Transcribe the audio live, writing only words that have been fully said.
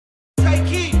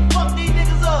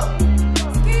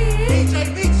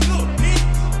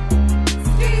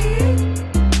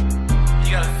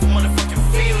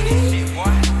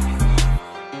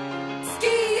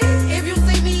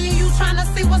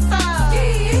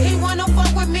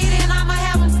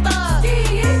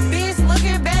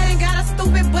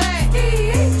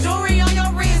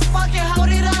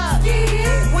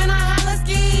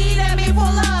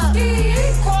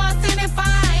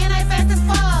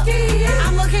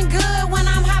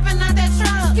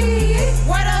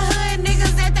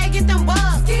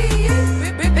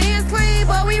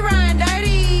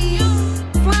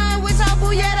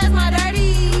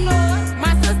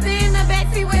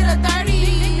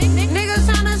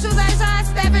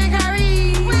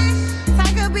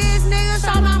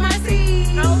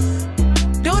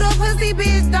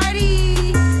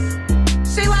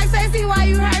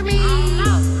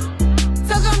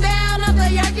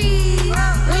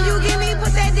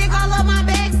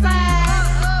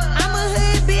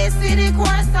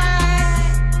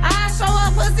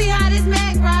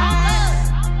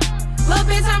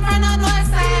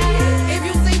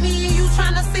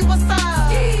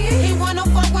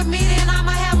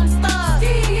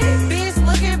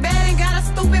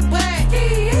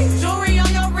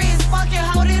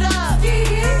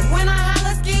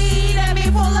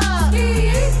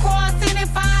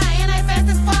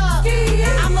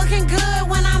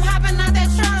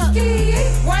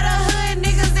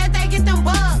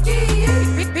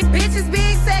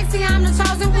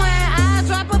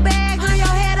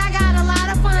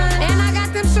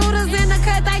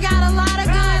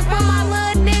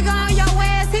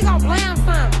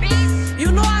something. You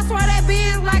know I swear that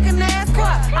Benz like a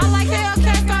NASCAR. I like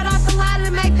Hellcat, start off the line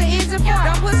and make the engine fart.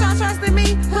 Don't put your trust in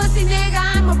me, pussy nigga,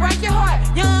 I'ma break your heart.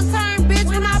 Young turn bitch,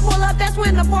 when I pull up, that's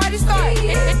when the party start.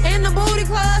 In the booty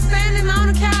club, standing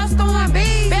on the couch, throwing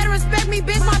beats. Better respect me,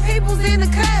 bitch, my people's in the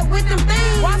cut with them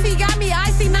things. Wifey got me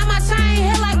icy, now my chain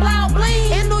hit like blau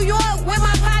bling. In New York, with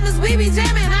my partners, we be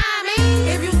jamming, I mean.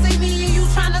 If you see me and you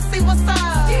tryna see what's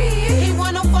up, he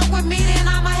wanna fuck with me, then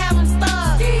I'ma have him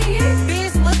stuck.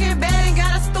 Bitch looking bad and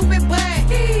got a stupid butt.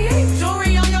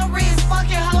 Jewelry on your wrist, fuck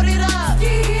it, hold it up.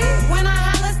 When I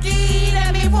holla SkeeYee, that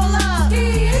mean pull up.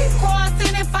 Cars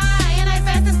in and fire, and they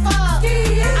fast as fuck.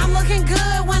 I'm looking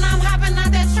good when I'm hopping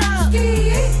out that truck.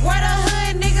 Where the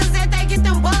hood niggas at, they get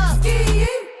them bucks.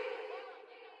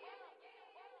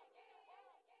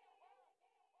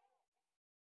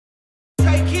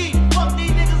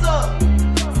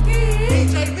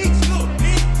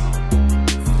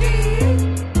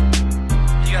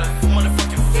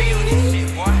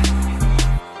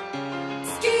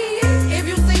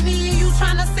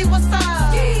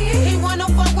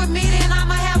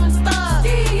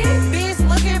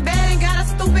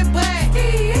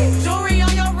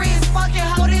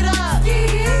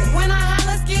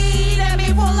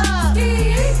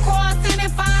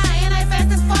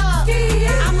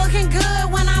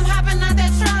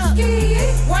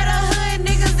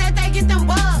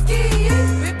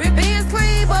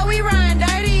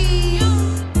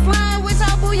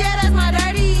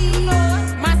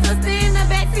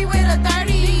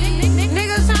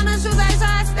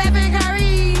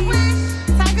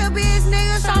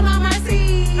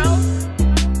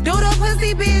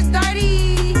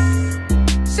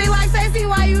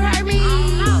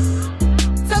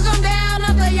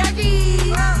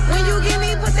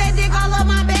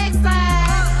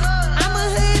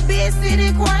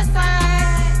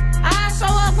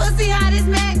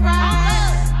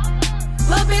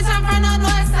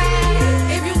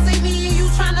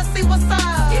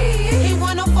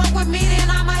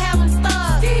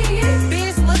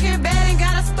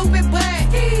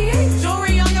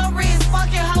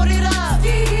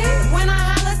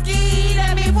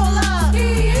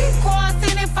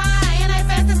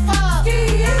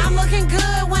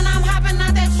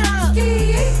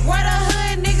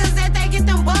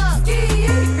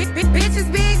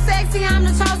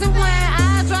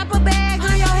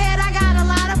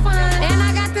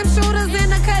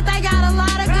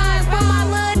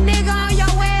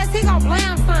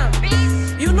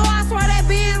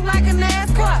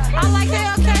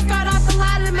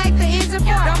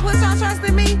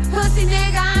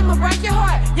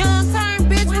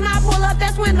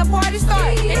 The party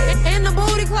start. In the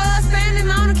booty club,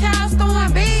 standing on the couch,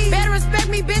 throwing beats. Better respect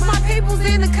me, bitch, my people's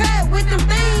in the cut with them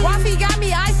things. Wifey got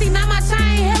me icy, now my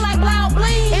chain hit like blau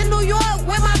bling. In New York,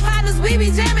 with my partners, we be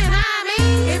jamming, I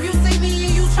mean. If you see me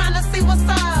and you tryna see what's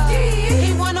up,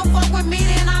 he wanna fuck with me,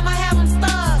 then I'ma have him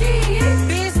stuck.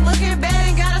 Bitch looking bad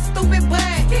and got a stupid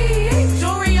butt.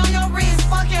 Jewelry on your wrist,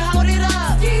 fuck it, hold it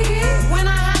up. When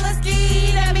I holla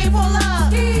SkeeYee, that mean pull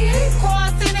up.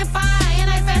 Cars in and fire, and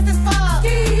they fast as fuck.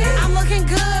 I'm looking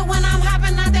good when I'm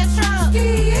hopping out that truck.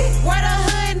 Where the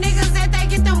hood niggas at, they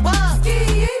get them bucks.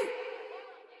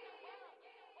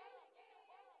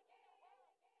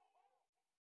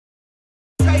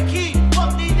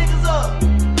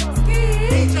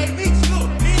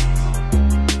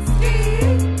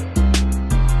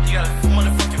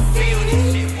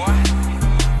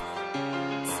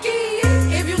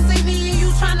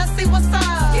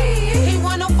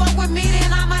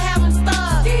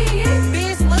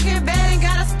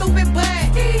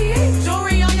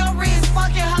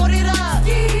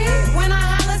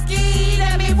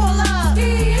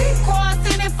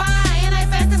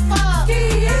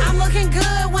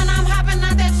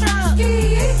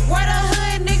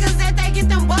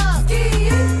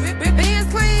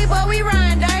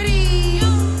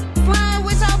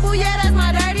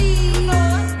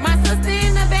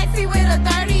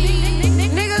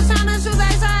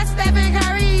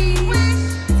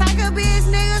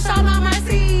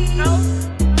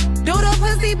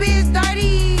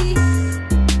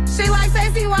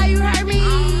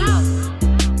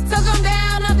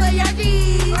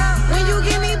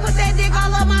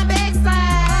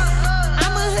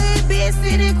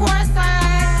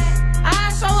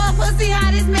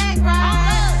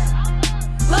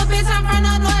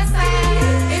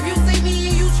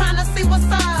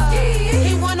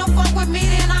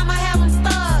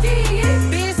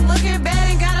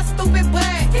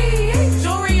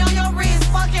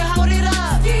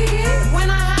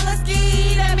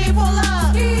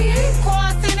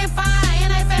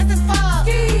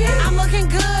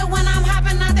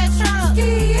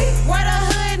 SkeeYee.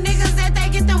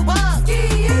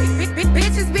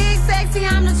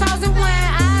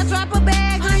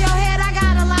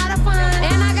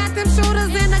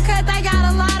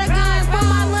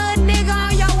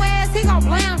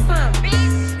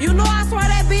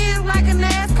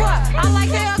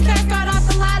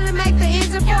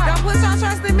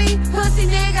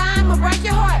 pussy nigga, I'ma break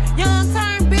your heart. Young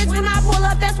turn bitch, when I pull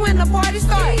up, that's when the party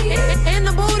start. In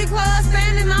the booty club,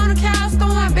 standing on the couch,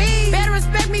 throwing beats. Better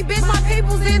respect me, bitch, my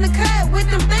people's in the cut with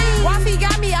them things. Wifey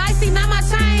got me icy, now my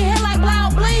chain hit like blau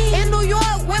bling. In New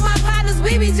York, with my partners,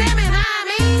 we be jamming, I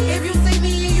mean. If you see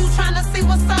me and you tryna see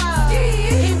what's up,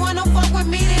 he wanna fuck with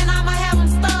me, then I'ma have him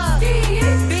stuck.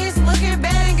 Bitch looking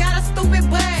bad and got a stupid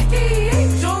butt.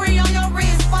 Jewelry on your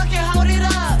wrist, fucking hold it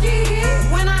up.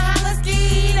 When I holla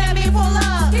SkeeYee, that mean pull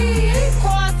up.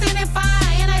 Cars 10 and 5,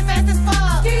 and they fast as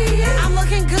fuck. I'm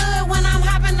looking good when I'm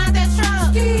hopping out that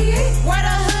truck. Where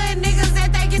the hood niggas that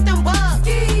they get them bucks.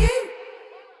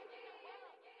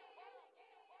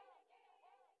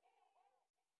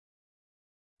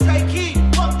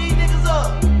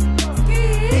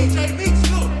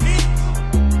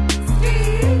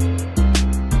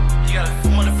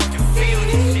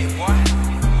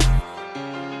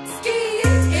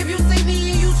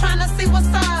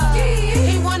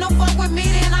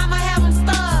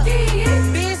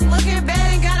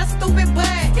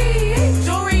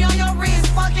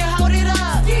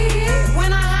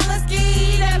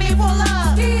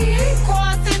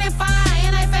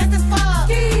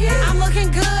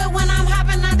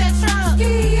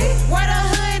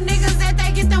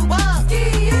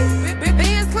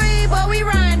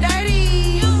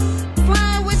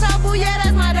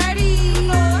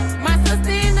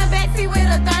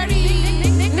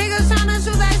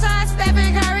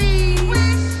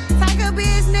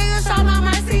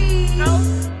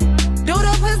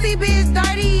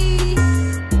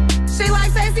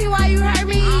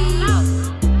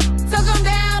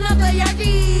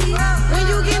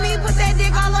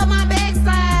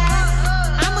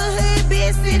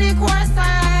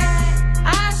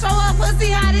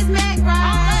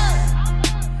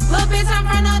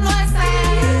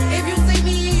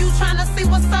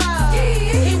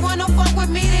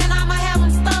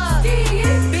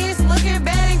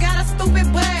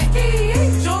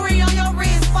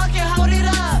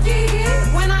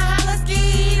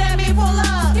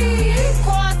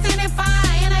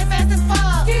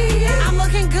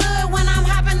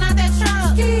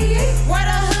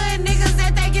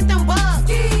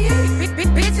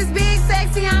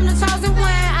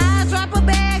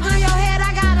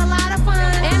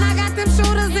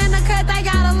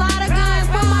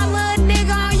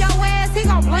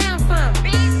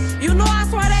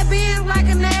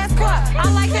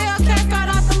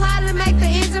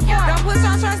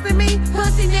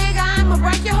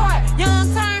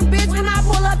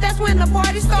 When the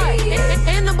party start.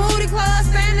 In the booty club,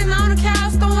 standing on the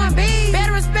couch, throwing beats.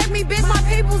 Better respect me, bitch, my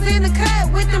people's in the cut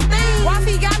with them things.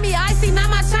 Wifey got me icy, now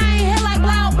my chain hit like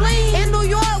blau bling. In New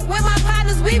York, with my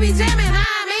partners, we be jamming,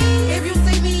 I mean. If you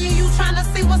see me and you tryna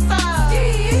see what's up,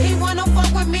 he wanna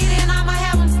fuck with me, then I'ma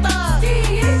have him stuck.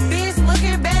 Bitch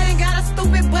looking bad and got a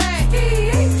stupid butt.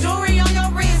 Jewelry on your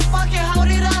wrist, fucking hold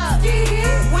it up.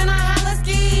 When I holla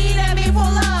SkeeYee, that mean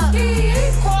pull up.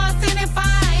 Cars 10 and 5,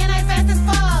 and they fast as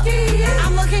fuck.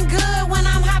 I'm looking good when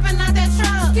I'm hopping out that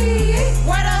truck.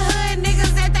 Where the hood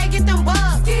niggas that they get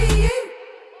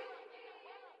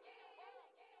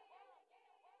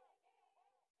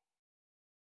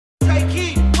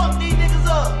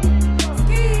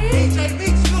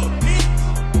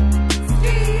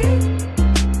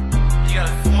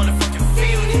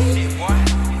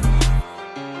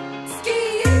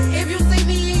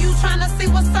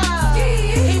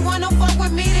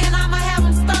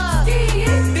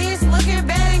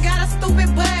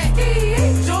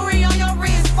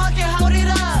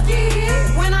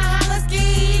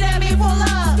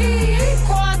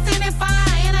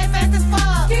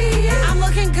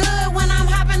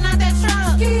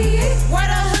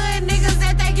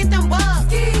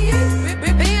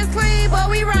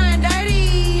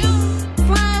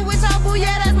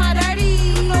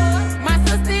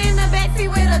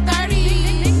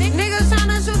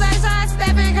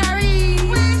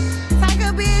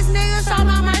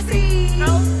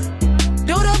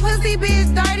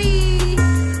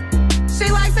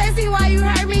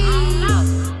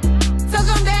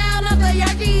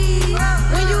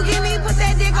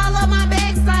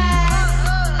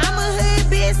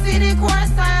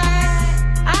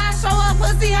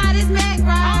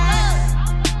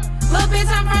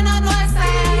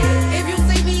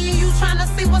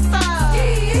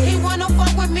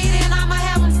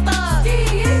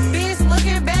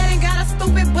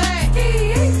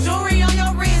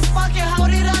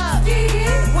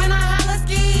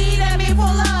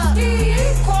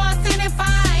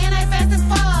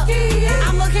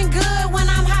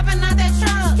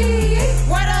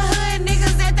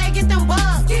them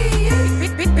bucks.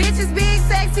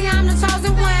 Sexxy, I'm the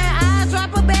chosen one. I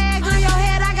drop a bag on your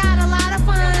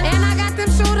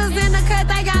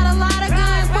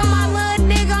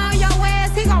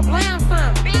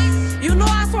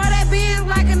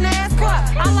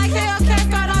I like Hellcat,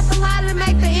 start off the line and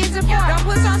make the engine part. Don't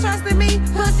put your trust in me,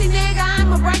 pussy nigga,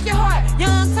 I'ma break your heart.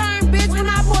 Young turn bitch, when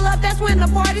I pull up, that's when the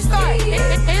party start.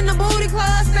 In the booty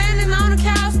club, standing on the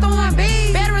couch, throwing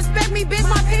beats. Better respect me, bitch,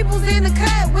 my people's in the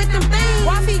cut with them things.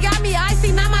 Wifey got me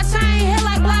icy, now my chain hit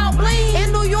like blau bling.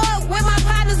 In New York, with my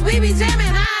partners, we be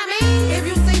jamming, I mean. If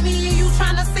you see me and you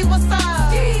tryna see what's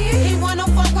up, he wanna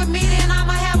fuck with me, then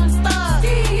I'ma have him stuck.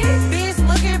 Bitch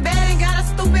looking bad and got a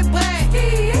stupid butt.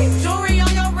 Jewelry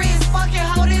on your wrist, fucking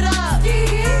hold it up.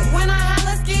 When I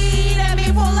holla SkeeYee, that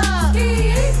mean pull up.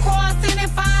 Cars in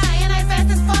and fire and they fast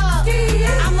as fuck.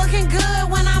 I'm looking good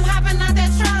when I'm hopping out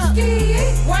that truck.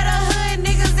 Where the hood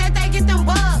niggas at, they get them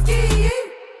bucks.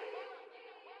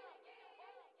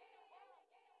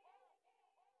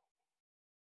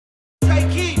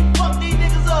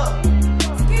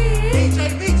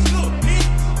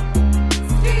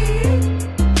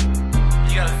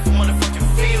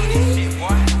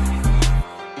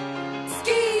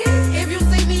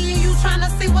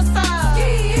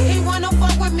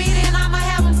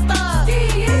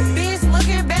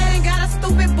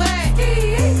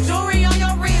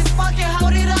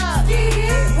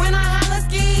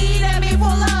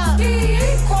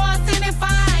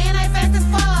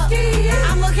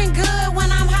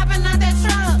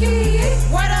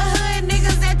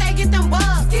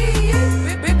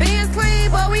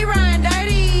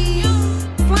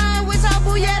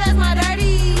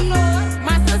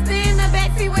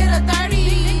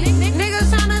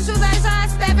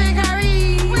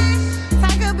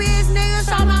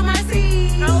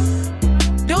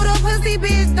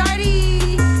 Bitch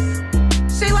dirty.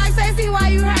 She like Sexxy, why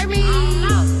you hurt me?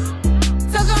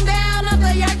 Took him down up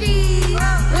the Yerky.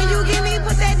 When you get me,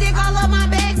 put that dick all up my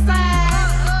backside.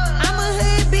 I'm a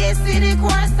hood bitch sitting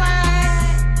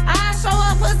courtside. I show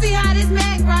up pussy how this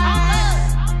Mac ride.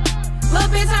 Little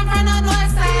bitch, I'm from the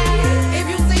north side. If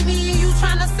you see me and you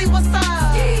tryna see what's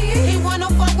up, he wanna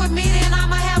fuck with me, then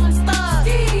I'ma have him stuck.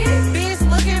 Bitch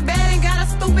looking bad and got a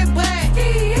stupid butt.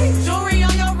 Jewelry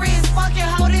on your wrist, fucking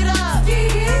hold it up.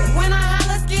 When I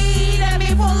holla SkeeYee, that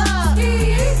mean pull up.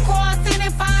 Cars in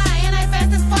and fire and they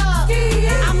fast as fuck.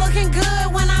 I'm looking good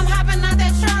when I'm hopping out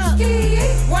that truck.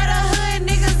 Where the hood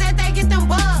niggas at, they get them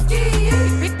bucks.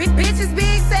 Bitches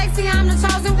big, sexy, I'm the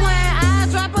chosen one. I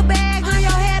drop a bag on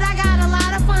your head, I got a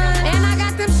lot of fun. And I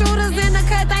got them shooters in the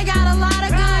cut, they got a lot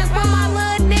of guns. Put my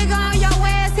little nigga on your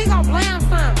ass, he gon' blam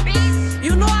some.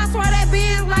 You know I swear that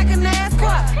bitch like a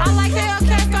NASCAR. I like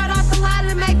Hellcat, start off the line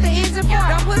and make the engine part.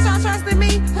 Don't put your trust in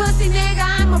me, pussy nigga,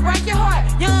 I'ma break your heart.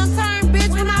 Young turn bitch,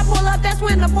 when I pull up, that's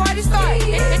when the party start.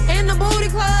 In the booty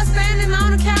club, standing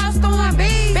on the couch, throwing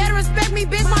beats. Better respect me,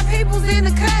 bitch, my people's in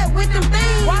the cut with them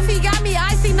things. Wifey got me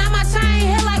icy, now my chain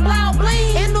hit like blau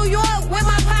bling. In New York, with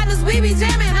my partners, we be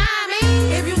jamming, I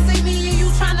mean. If you see me and you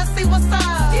tryna see what's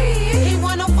up, he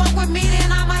wanna fuck with me,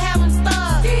 then I'ma have him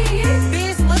stuck.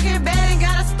 Bitch looking bad and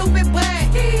got a stupid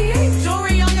butt.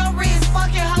 Jewelry on your wrist,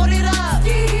 fucking hold it up.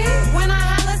 When I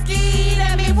holla SkeeYee,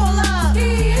 that mean pull up.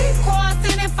 Cars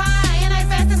in and fire and they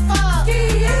fast as fuck.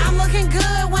 I'm looking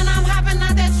good when I'm hopping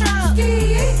out that truck.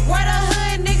 Where the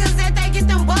hood niggas at, they get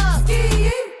them bucks.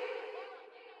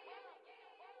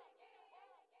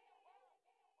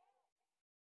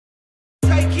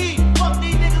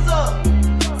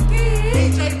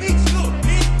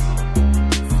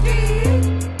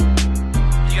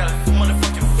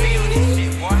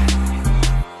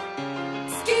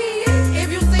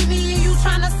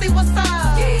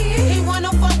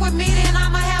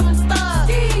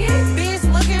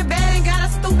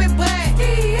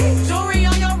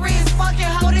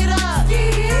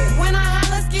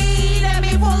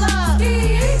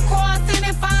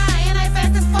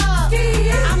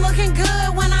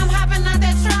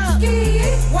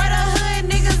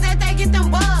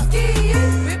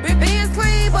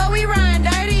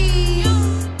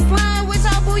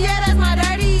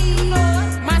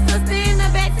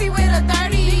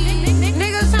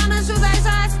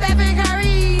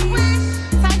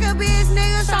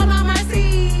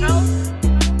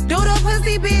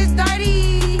 Bitch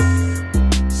dirty.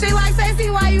 She like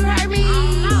Sexxy, why you hurt me?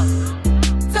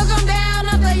 Took him down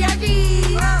up the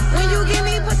Yerky. When you get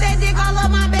me, put that dick all up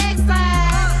my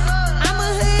backside. I'm a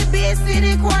hood bitch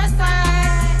sitting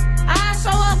courtside. I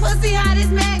show up pussy how this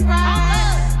Mac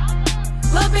ride.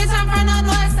 Little bitch, I'm from the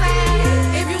north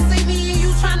side. If you see me and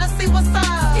you tryna see what's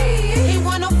up, he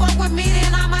wanna fuck with me,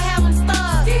 then I'ma have him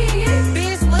stuck.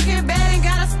 Bitch looking bad and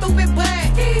got a stupid butt.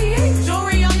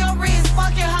 Jewelry on your wrist,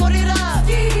 fucking hold it up.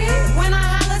 When I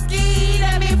holla SkeeYee,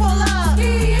 that mean pull up.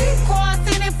 Cars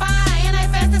in and fire and they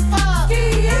fast as fuck.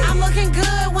 I'm looking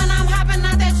good when I'm hopping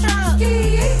out that truck.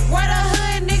 Where the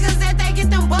hood niggas at, they get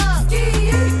them bucks.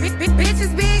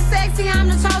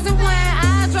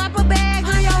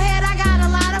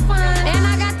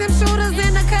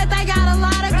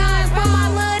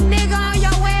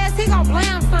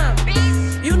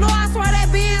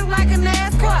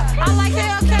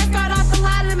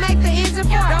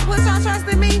 on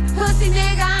trusting me, pussy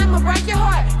nigga, I'ma break your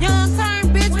heart. Young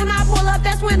turn bitch, when I pull up,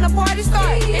 that's when the party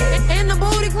start. In the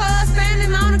booty club,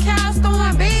 standing on the couch,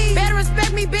 throwing beats. Better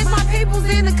respect me, bitch, my people's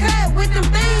in the cut with them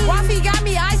things. Wifey got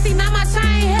me icy, now my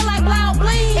chain hit like blau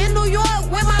bling. In New York,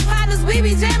 with my partners, we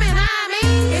be jamming, I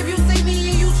mean. If you see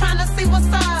me and you tryna see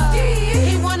what's up,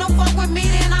 he wanna fuck with me,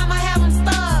 then I'ma have him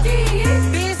stuck.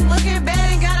 Bitch looking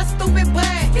bad and got a stupid butt.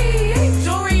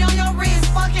 Jewelry on your wrist,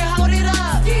 fucking hold it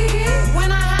up. When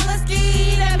I holla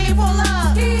SkeeYee, that mean pull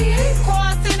up.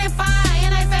 Car sending fire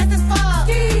and they fast as fuck.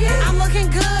 I'm looking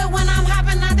good when I'm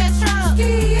hopping out that truck.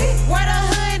 Where the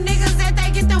hood niggas that they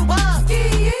get them bucks.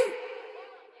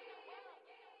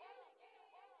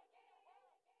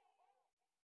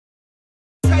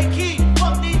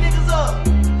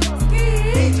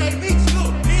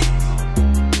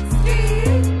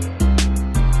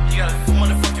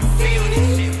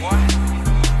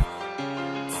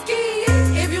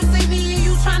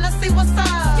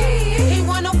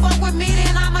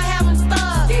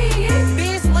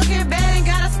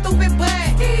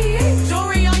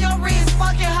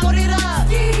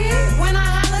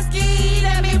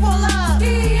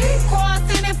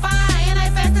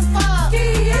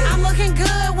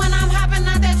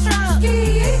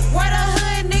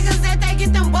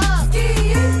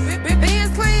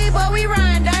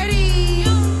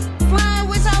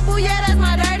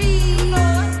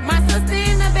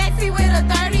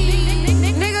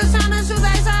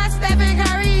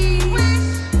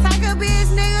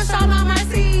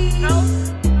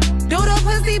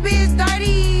 Bitch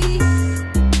dirty.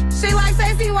 She like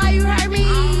Sexxy, why you hurt me?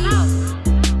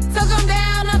 Took him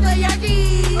down up the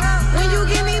Yerky. When you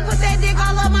give me, put that dick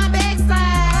all up my backside.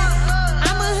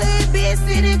 I'm a hood bitch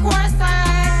sitting courtside.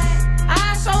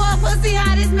 I show up pussy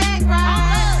how this Mac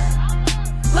ride.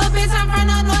 Little bitch, I'm from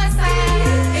the north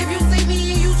side. If you see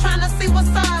me and you tryna see what's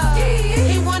up,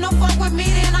 he wanna fuck with me,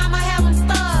 then I'ma have him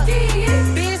stuck.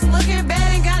 Bitch looking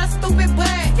bad and got a stupid butt.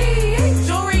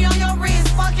 Jewelry on your wrist,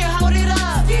 fucking hold it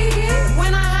up.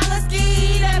 When I holla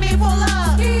SkeeYee, that mean pull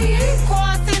up.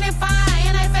 Car sending fire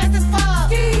and they fast as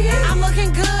fuck. I'm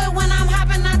looking good when I'm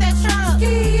hopping out that truck.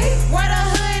 Where the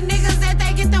hood niggas that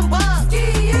they get them bucks.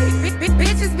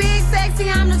 Bitches big sexy,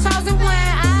 I'm the chosen one.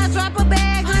 I drop a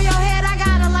bag on your head, I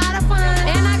got a lot of fun.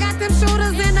 And I got them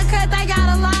shooters in the cut, they got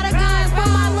a lot of guns. Put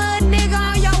my little nigga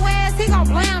on your ass, he gon'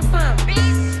 blam some.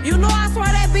 You know I swear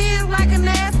that Benz like a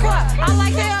NASCAR. I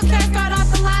like Hellcat, got off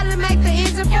the line to make the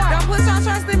engine part. Don't put your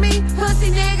trust in me, pussy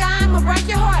nigga, I'ma break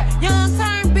your heart. Young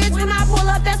turn bitch, when I pull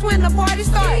up, that's when the party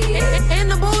start. In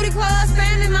the booty club,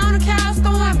 standing on the couch,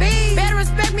 throwing beats. Better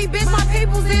respect me, bitch, my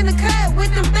people's in the cut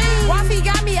with them things. Wifey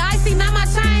got me icy, now my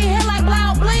chain hit like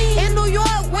blau bling. In New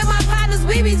York, with my partners,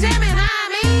 we be jamming,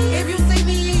 I mean. If you see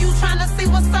me and you tryna see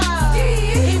what's up,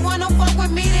 he wanna fuck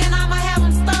with me, then I'ma have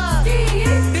him stuck.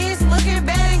 Bitch looking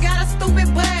bad and got a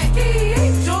stupid butt.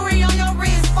 Jewelry on your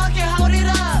wrist, fucking hold it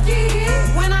up.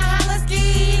 When I holla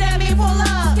SkeeYee, that mean pull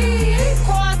up.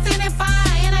 Car sending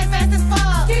fire and they fast as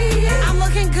fuck. I'm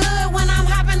looking good when I'm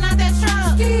hopping out that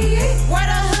truck. Where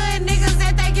the hood niggas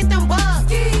that they get them bucks.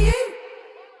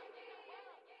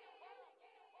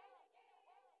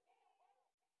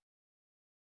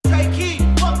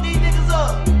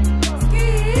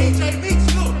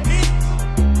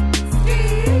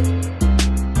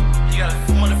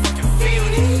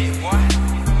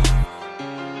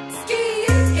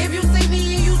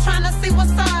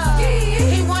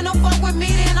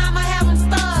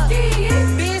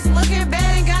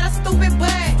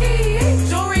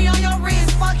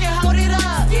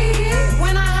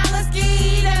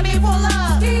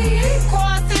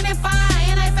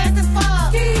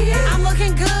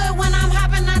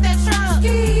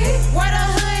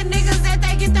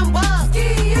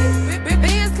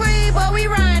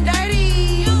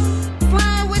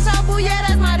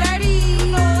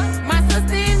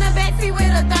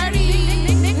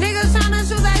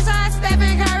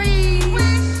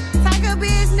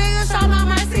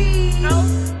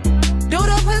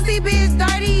 Bitch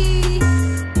dirty.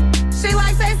 She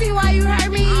like Sexxy, why you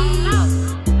hurt me?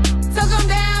 Took him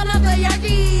down up the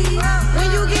Yerky.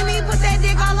 When you give me, put that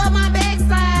dick all up my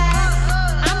backside.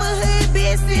 I'm a hood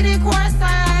bitch sitting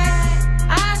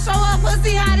courtside. I show up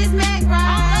pussy how this Mac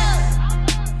ride.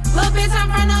 Little bitch,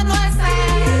 I'm from the north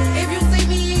side. If you see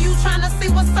me and you tryna see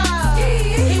what's up,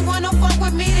 he wanna fuck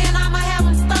with me, then I'ma have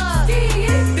him stuck.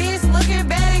 Bitch looking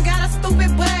bad and got a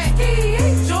stupid butt.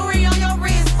 Jewelry on your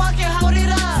wrist, fucking hold it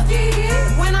up.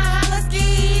 When I holla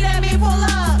SkeeYee, that mean pull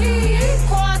up.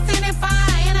 Car sending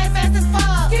fire and they fast as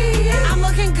fuck. I'm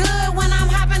looking good when I'm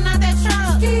hopping out that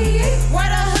truck. Where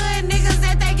the hood niggas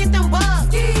that they get them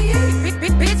bucks.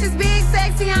 Bitches big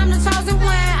sexy, I'm the chosen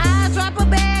one. I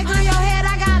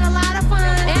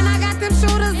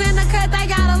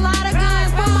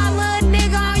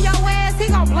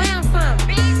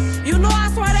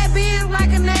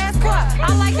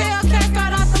I like Hellcat,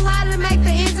 start off the line and make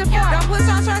the engine part. Don't put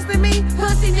your trust in me,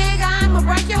 pussy nigga, I'ma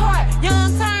break your heart.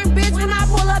 Young turn bitch, when I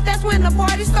pull up, that's when the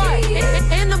party starts.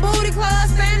 In the booty club,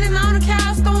 standing on the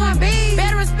couch, throwing beats.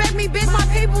 Better respect me, bitch, my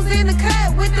people's in the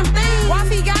cut with them things.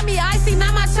 Wifey got me icy,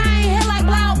 now my chain hit like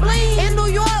loud bling. In New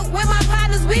York, with my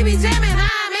partners, we be jamming,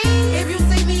 I mean. If you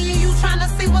see me and you tryna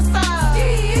see what's up,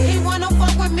 he wanna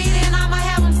fuck with me, then I'ma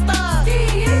have him stuck.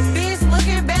 Bitch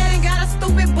looking bad and got a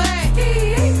stupid butt.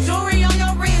 Jewelry on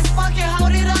your wrist, fucking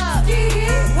hold it up.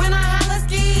 When I holla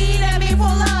SkeeYee, that mean pull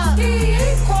up.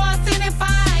 Car sitting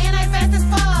fine and they fast as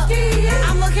fuck.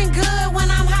 I'm looking good when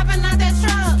I'm hopping out that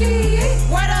truck.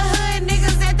 Where the hood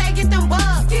niggas that they get them bucks.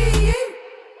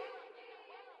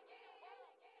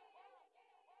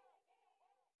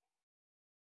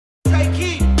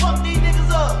 Fuck these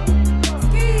niggas up.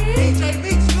 DJ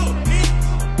Mix, you bitch.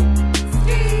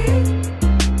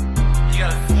 You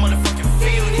gotta motherfucking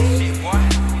feel this shit, boy.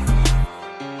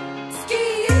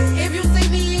 If you see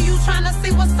me and you tryna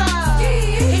see what's up,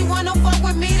 he wanna fuck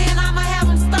with me, then I'ma have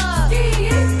him stuck.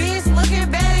 Bitch looking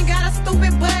bad and got a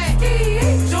stupid butt.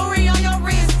 Jewelry on your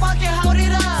wrist, fucking hold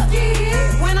it up.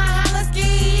 When I holla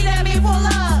SkeeYee, that mean pull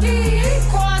up.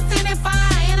 Car sitting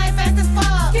fine and they fast as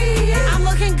fuck. I'm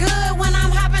looking good when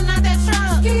I'm hopping out that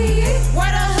truck.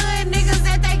 Where the hood niggas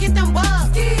that they get them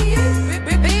bucks.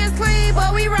 Benz clean,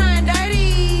 but we run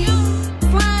dirty.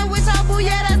 Flying with your boo,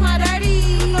 yeah, that's my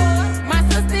dirty. My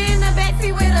sister in the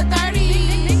backseat with a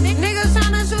 30. Niggas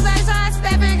tryna shoot that shot,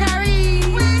 Stephen Curry.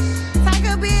 Take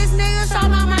a bitch, nigga, show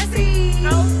no mercy.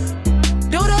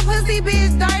 Do the pussy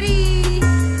bitch dirty.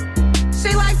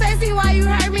 She like Sexxy, why you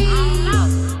hurt me?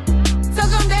 Took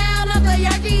him down up the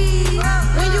Yerky.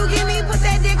 When you give me, put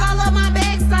that dick all up my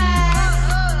backside.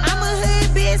 I'm a hood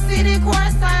bitch sitting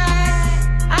courtside.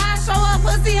 I show up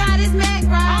pussy how this Mac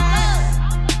ride.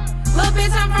 Little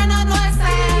bitch, I'm from the north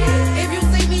side. If you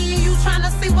see me and you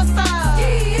tryna see what's up,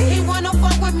 he wanna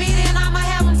fuck with me, then I'ma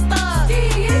have him stuck.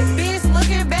 Bitch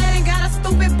looking bad and got a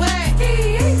stupid butt.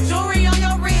 Jewelry on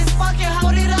your wrist, fucking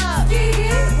hold it up.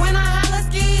 When I holla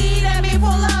SkeeYee, that mean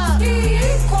pull up.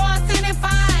 Car sitting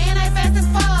fine and they fast as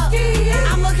fuck.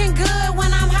 I'm looking good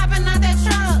when I'm hopping out that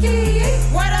truck.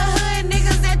 Where the hood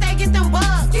niggas that they get them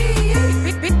bucks.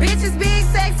 Bitches big,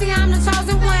 sexy, I'm the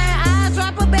chosen one. I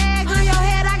drop a bag on your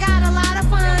head, I got a lot of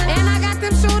fun. And I got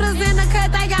them shooters in the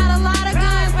cut, they got a lot of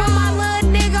guns. Put my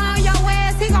little nigga on your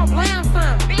ass, he gon' blam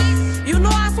some. You know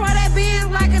I swear that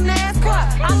Benz like a NASCAR.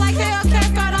 I like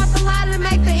Hellcat, start off the line and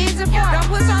make the engine part. Don't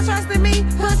put your trust in me,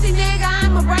 pussy nigga,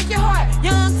 I'ma break your heart.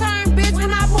 Young turn bitch,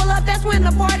 when I pull up, that's when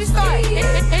the party starts.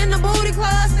 In the booty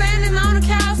club, standing on the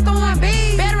couch, throwing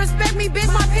beats. Better respect me,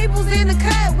 bitch, my people's in the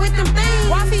cut with them things.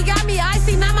 Wifey got me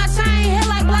icy, now my chain hit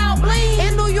like loud bling.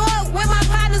 In New York, with my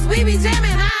partners, we be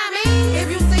jamming, I mean.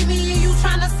 If you see me and you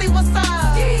tryna see what's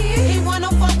up, he wanna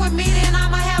fuck with me, then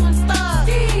I'ma have him stuck.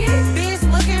 Bitch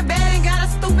looking bad and got a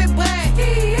stupid butt.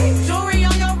 Jewelry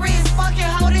on your wrist,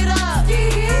 fucking hold it up.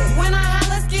 When I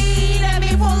holla SkeeYee, that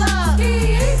mean pull up.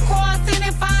 Car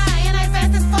sitting fine and they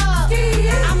fast as fuck.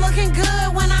 I'm looking good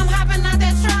when I'm hopping out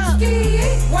that truck.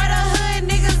 Where the hood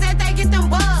niggas that they get them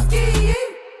bucks.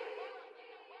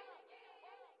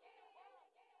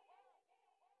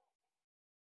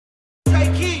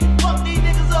 Fuck these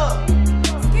niggas up.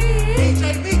 DJ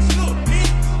Mix, you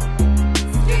bitch.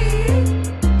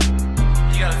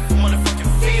 You gotta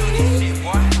motherfucking feel this shit,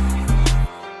 boy.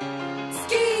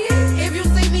 If you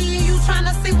see me and you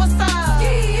tryna see what's up,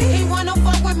 he wanna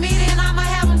fuck with me, then I'ma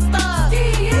have him stuck.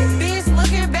 Bitch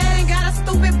looking bad and got a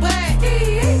stupid butt.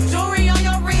 Jewelry on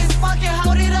your wrist, fucking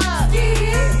hold it up.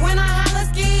 When I holla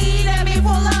SkeeYee, that mean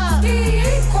pull up.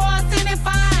 Car sitting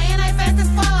fine and they fast as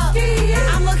fuck.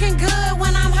 I'm looking good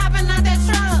when I'm hopping out that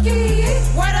truck.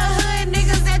 Where the hood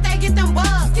niggas that they get them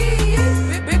bucks.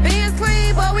 Benz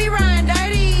clean, but we run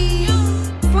dirty.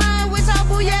 Flying with your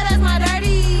boo, yeah, that's my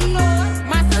dirty.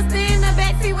 My sister in the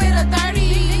backseat with a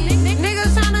 30.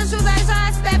 Niggas tryna shoot that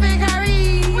shot, Stephen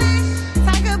Curry.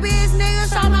 Take a bitch, nigga,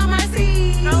 show no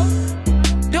mercy.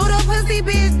 Do the pussy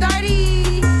bitch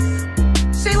dirty.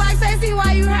 She like Sexxy,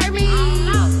 why you hurt me?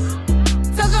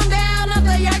 Took him down up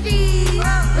the Yerky.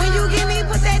 When you give me,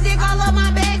 put that dick all up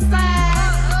my backside.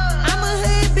 I'm a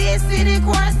hood bitch sitting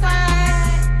courtside.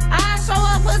 I show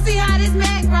up pussy how this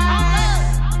Mac ride.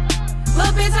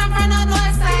 Little bitch, I'm from the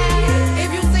north side. If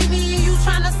you see me and you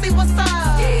tryna see what's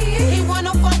up, he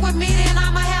wanna fuck with me, then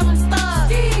I'ma have him stuck.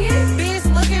 Bitch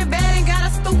looking bad and got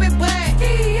a stupid butt.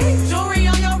 Jewelry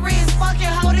on your wrist,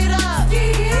 fucking hold it up.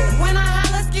 When I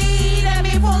holla SkeeYee, that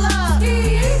mean pull up.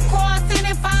 Car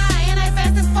sitting fine and they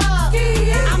fast as fuck.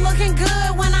 I'm looking good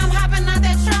when I'm hopping out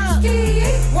that truck.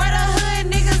 Where the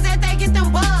hood niggas that they get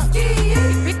them bucks.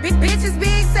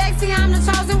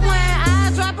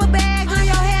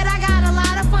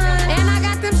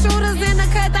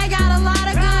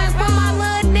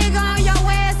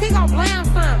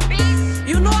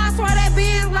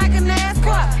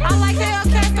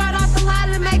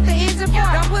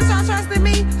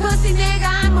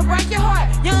 break your heart.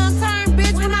 Young turn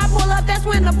bitch, when I pull up, that's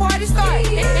when the party start.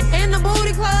 In the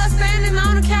booty club, standing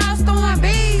on the couch, throwing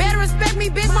beats. Better respect me,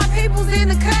 bitch, my people's in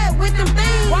the cut with them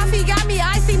things. Wifey got me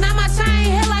icy, now my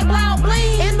chain hit like loud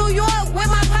bling. In New York, with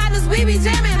my partners, we be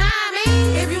jamming, I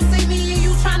mean. If you see me and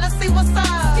you tryna see what's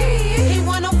up, he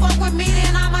wanna fuck with me,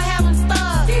 then I'ma have him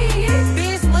stuck.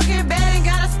 Bitch looking bad and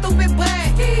got a stupid butt.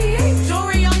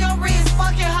 Jewelry on your wrist,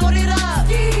 fucking hold it up.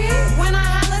 When I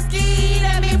holla SkeeYee,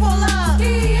 that mean pull up.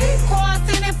 Car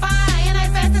sending fire and they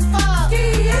fast as fuck.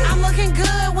 I'm looking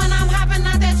good when I'm hopping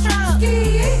out that truck.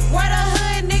 Where the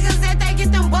hood niggas that they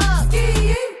get them bucks.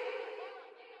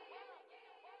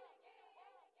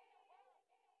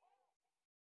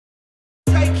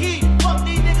 Take key, fuck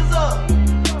these niggas up.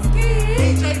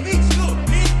 DJ Mix, you a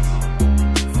bitch.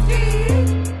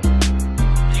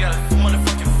 You gotta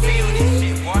motherfucking feel this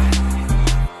shit, boy.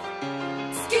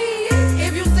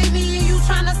 If you see me and you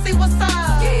tryna see what's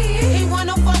up, he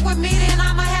wanna fuck with me, then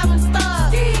I'ma have him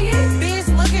stuck. Bitch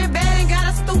looking bad and got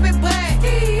a stupid butt.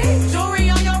 Jewelry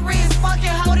on your wrist,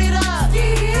 fucking hold it up.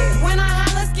 When I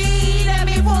holla SkeeYee, that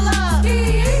mean pull up.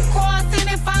 Car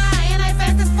sending fire and they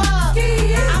fast as fuck.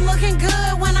 I'm looking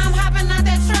good when I'm hopping out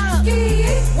that truck.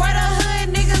 Where the hood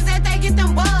niggas that they get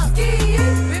them bucks.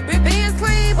 Benz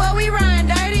clean, but we run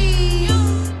dirty.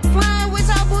 Flying with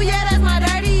your boo, yeah, that's my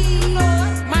dirty.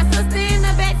 My sister in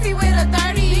the backseat with a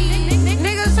 30.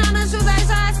 Niggas tryna shoot they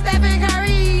shot, Stephen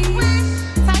Curry.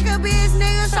 Take a bitch,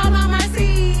 nigga, show no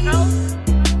mercy.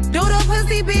 Do the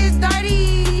pussy bitch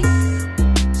dirty.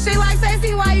 She like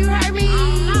Sexxy, why you hurt me?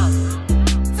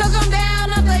 Took him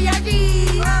down up the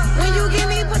Yerky. When you get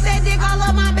me, put that dick all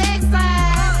up my backside.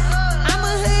 I'm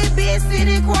a hood bitch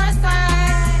sitting courtside.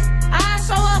 I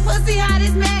show up pussy how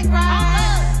this Mac ride.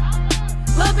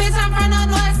 Little bitch, I'm from the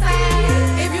north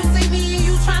side. If you see me and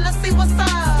you tryna see what's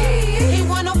up, he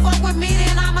wanna fuck with me,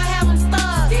 then I'ma have him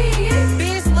stuck.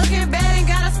 Bitch looking bad and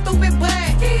got a stupid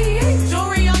butt.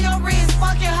 Jewelry on your wrist,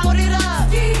 fucking hold it up.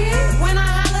 When I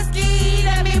holla SkeeYee,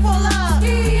 that mean pull up.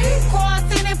 Car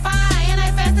sending fire and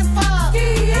they fast as fuck.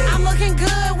 I'm looking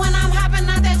good when I'm hopping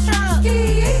out that truck.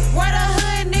 Where the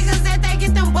hood niggas that they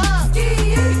get them bucks.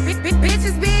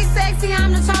 Bitches big, sexy,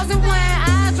 I'm the chosen one.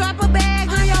 I drop a bag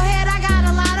on your head, I got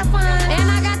a lot of fun. And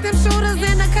I got them shooters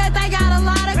in the cut, they got a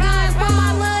lot of guns. Put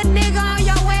my little nigga on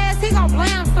your ass, he gon'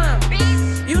 blam some.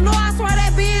 You know I swear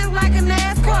that Benz like a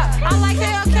NASCAR. I like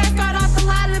Hellcat, start off the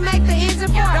line and make the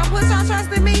engine part. Don't put your trust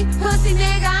in me, pussy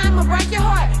nigga, I'ma break your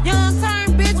heart. Young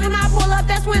turn bitch, when I pull up,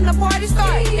 that's when the party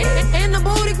start. In the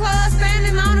booty club,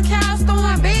 standing on the couch,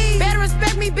 throwing beats. Better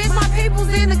respect me, bitch, my people's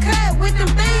in the cut with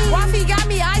them things. Wifey got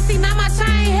me icy, now my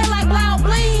chain hit like loud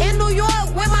bling. In New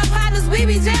York, with my partners, we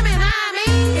be jamming, I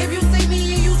mean. If you see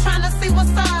me and you tryna see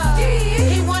what's up,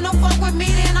 he wanna fuck with me,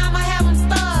 then I'ma have him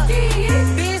stuck.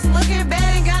 Bitch looking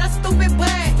bad and got a stupid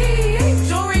butt.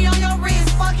 Jewelry on your wrist,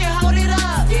 fucking hold it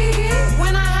up.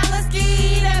 When I holla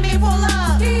SkeeYee, that mean pull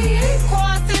up.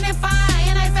 Car sending fire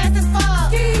and they fast as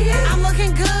fuck. I'm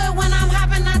looking good when I'm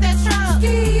hopping out that truck.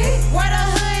 Where the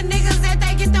hood niggas that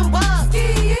they get them bucks.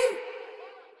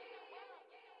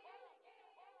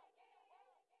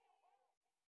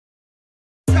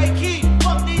 Take key,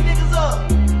 fuck these niggas up.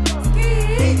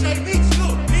 DJ Mix, you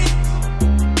a bitch.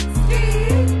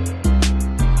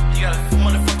 You gotta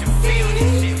motherfucking feel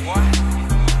this shit, boy.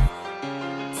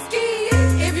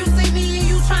 If you see me and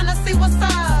you tryna see what's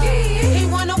up, he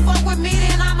wanna fuck with me,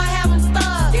 then I'ma have him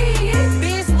stuck.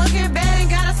 Bitch looking bad and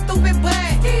got a stupid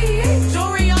butt.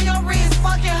 Jewelry on your wrist,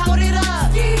 fucking hold it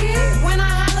up. When I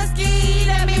holla SkeeYee,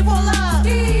 that mean pull up.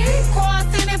 Car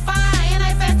sending fire and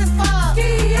they fast as fuck.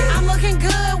 I'm looking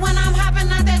good when I'm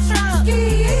hopping out that truck.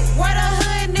 Where the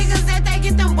hood niggas that they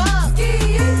get them bucks.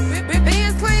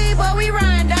 Benz clean, but we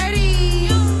run dirty.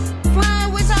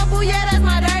 Flying with your boo, yeah, that's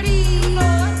my dirty.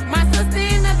 My sister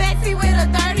in the backseat with a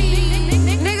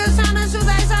 30. Niggas tryna shoot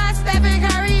they shot, Stephen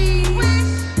Curry.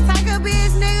 Take a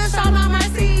bitch, nigga, show no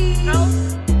mercy.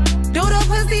 Do the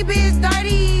pussy bitch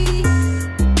dirty.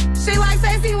 She like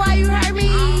Sexxy, why you hurt me?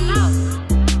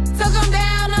 Took him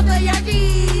down up the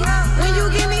Yerky. When you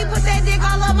get me, put that dick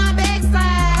all up my backside.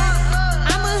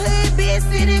 I'm a hood bitch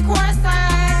sitting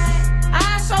courtside.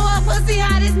 I show up pussy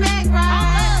how this Mac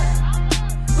ride.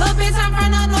 Little bitch, I'm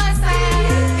from the north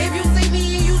side. If you see me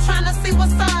and you tryna see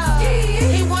what's up,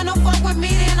 he wanna fuck with me,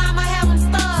 then I'ma have him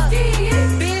stuck.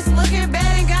 Bitch looking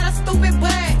bad and got a stupid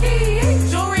butt.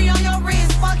 Jewelry on your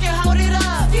wrist, fucking hold it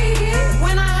up.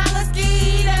 When I holla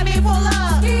SkeeYee, that mean pull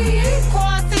up.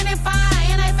 Car sending fire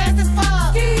and they fast as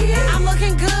fuck. I'm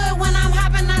looking good when I'm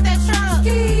hopping out that truck.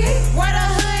 Where the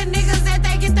hood niggas that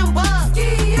they get them bucks.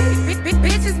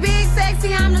 Bitches big,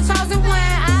 sexy, I'm the chosen one.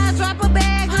 I drop a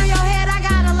bag on your head, I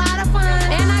got a lot of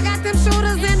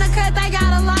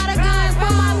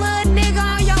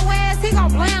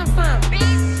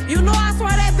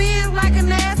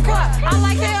court. I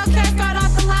like Hellcat, start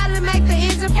off the line and make the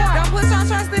engine port. Don't put your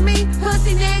trust in me,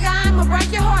 pussy nigga, I'ma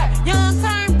break your heart. Young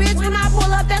turn bitch, when I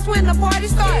pull up, that's when the party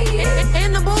start.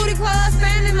 In the booty club,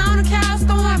 standing on the couch,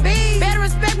 throwing beats. Better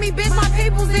respect me, bitch, my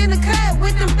people's in the cut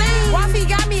with them things. Wifey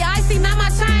got me icy, now my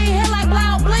chain hit like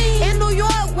blau bling. In New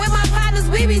York, with my partners,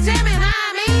 we be jamming, I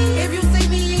mean. If you see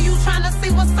me and you tryna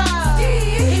see what's up,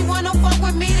 he wanna fuck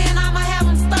with me, then I'ma have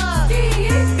him stuck.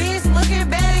 Bitch looking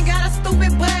bad and got a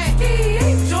stupid butt.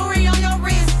 Jewelry on your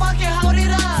wrist, fucking hold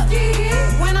it up.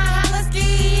 When I holla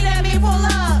SkeeYee, that mean pull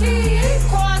up.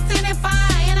 Cars sending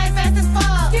fire and they fast as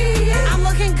fuck. I'm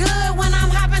looking good when I'm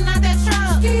hopping out that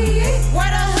truck.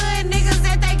 Where the hood niggas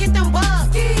that they get them bucks.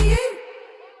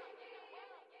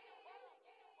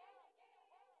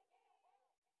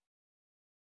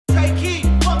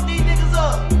 SkeeYee, fuck these niggas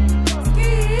up.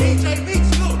 DJ Mix,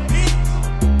 you a bitch.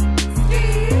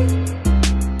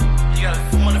 You gotta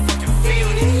motherfucking feel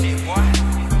this shit, boy.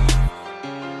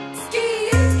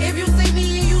 If you see me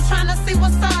and you tryna see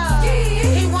what's up,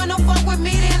 he wanna fuck with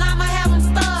me, then I'ma have him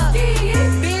stuck.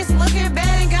 Bitch looking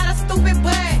bad and got a stupid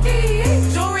butt.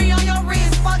 Jewelry on your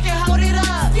wrist, fucking hold it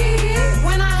up.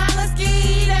 When I holla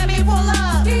SkeeYee, that mean pull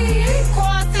up.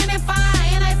 Cars sending fire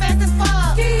and they fast as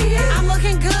fuck. I'm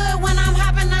looking good when I'm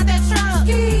hopping out that truck.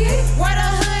 Where the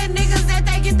hood niggas that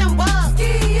they get them bucks.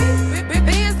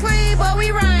 Benz clean, but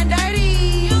we run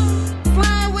dirty.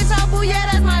 Flying with your boo, yeah,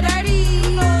 that's my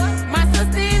dirty. My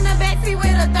sister in the backseat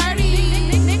with a 30.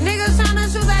 Niggas tryna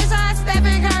shoot they shot,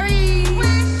 Stephen Curry.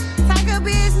 Take a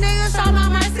bitch, nigga, show no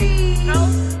mercy.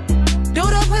 Do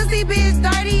the pussy bitch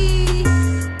dirty.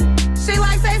 She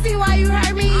like Sexxy, why you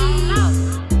hurt me?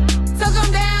 Took him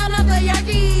down up the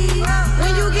Yerky.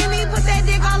 When you get me, put that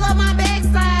dick all up my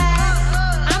backside.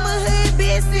 I'm a hood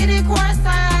bitch sitting courtside.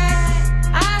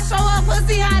 I show up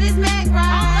pussy how this Mac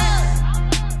ride.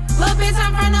 Little bitch,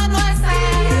 I'm from the north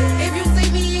side. If you see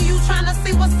me and you tryna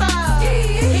see what's up,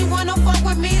 he wanna fuck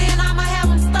with me, then I'ma have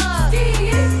him stuck.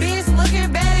 Bitch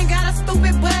looking bad and got a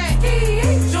stupid butt.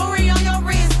 Jewelry on your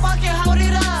wrist, fucking hold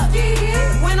it up.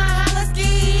 When I holla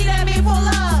SkeeYee, that mean pull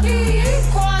up.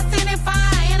 Cars sending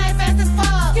fire and they fast as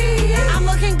fuck. I'm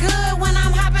looking good when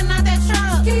I'm hopping out that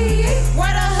truck.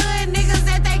 Where the hood niggas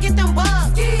that they get them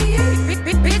bucks.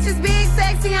 Bitches big,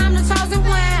 sexy, I'm the chosen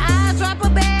one. I drop a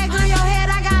bag on your head,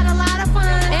 I got a lot of fun.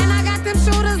 And I got them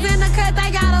shooters in the cut, they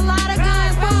got a lot of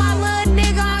guns. Put my little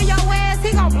nigga on your ass,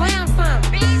 he gon' blam some.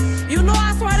 You know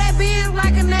I swear that Benz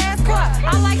like a NASCAR.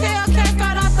 I like Hellcat,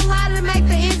 start off the line and make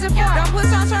the engine port. Don't put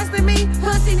your trust in me,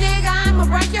 pussy nigga, I'ma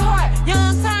break your heart.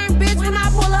 Young turn bitch, when I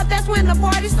pull up, that's when the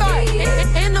party start.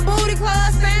 In the booty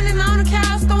club, standing on the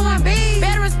couch, throwing beats.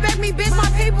 Better respect me, bitch, my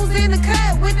people's in the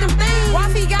cut with them things.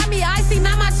 Wifey got me icy,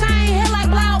 now my chain hit like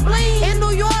blau bling. In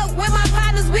New York, with my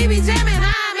partners, we be jamming,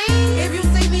 I mean. If you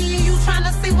see me and you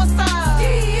tryna see what's up,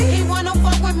 he wanna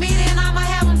fuck with me, then I'ma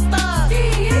have him stuck.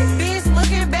 Bitch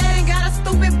looking bad and got a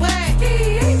stupid butt.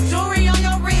 Jewelry on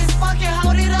your wrist, fucking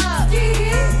hold it up.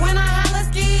 When I holla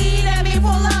SkeeYee, that mean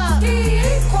pull up.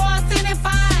 Cars sending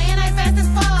fire and they fast as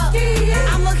fuck.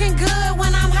 I'm looking good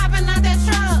when I'm hopping out that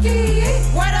truck.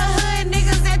 Where the hood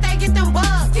niggas that they get them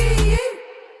bucks.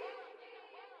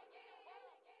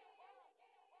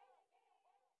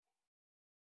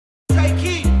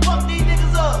 SkeeYee, fuck these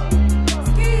niggas up.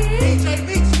 DJ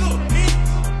Mix, you a bitch.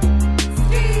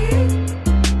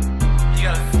 You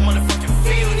gotta motherfucking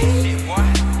feel this shit, boy.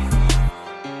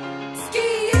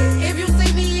 If you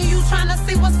see me and you tryna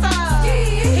see what's up,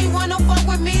 he wanna fuck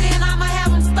with me, then I'ma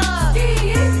have him stuck.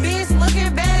 Bitch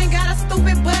looking bad and got a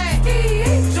stupid butt.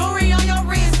 Jewelry on your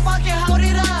wrist, fucking hold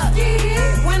it up.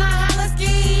 When I holla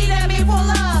SkeeYee, that mean pull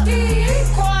up.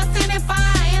 Cars sending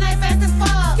fire and they fast as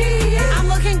fuck. I'm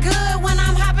looking good when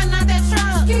I'm hopping out that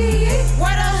truck.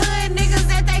 Where the hood niggas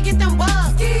that they get them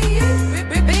bucks.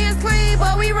 Benz clean,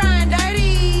 but we run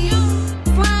dirty.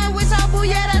 Flying with your boo,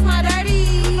 yeah, that's my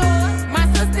dirty. My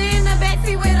sister in the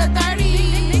backseat with a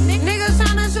 30. Niggas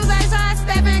tryna shoot they shot,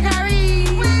 Stephen Curry.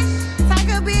 Take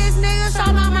a bitch, nigga, show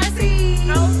no mercy.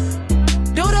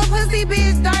 Do the pussy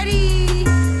bitch dirty.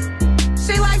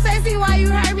 She like Sexxy, why you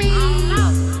hurt me?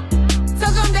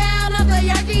 Took him down up the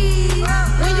Yerky.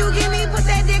 When you get me, put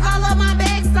that dick all up my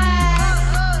backside.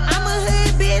 I'm a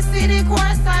hood bitch sitting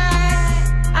courtside.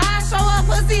 I show up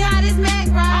pussy how this Mac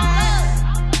ride.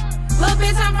 Little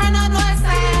bitch, I'm from the north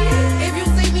side. If you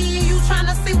see me and you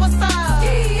tryna see what's up,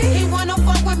 he wanna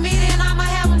fuck with me, then I'ma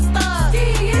have him stuck.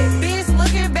 Bitch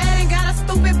looking bad and got a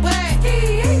stupid butt.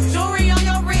 Jewelry on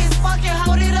your wrist, fucking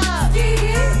hold it up.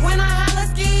 When I holla SkeeYee, that mean pull up. Cars sending fire and they fast as fuck. I'm looking good when I'm hopping out that truck. Where the hood niggas that they get them bucks. Benz clean, but we run dirty. Flying with your boo, yeah, that's my dirty. My sister in the backseat with a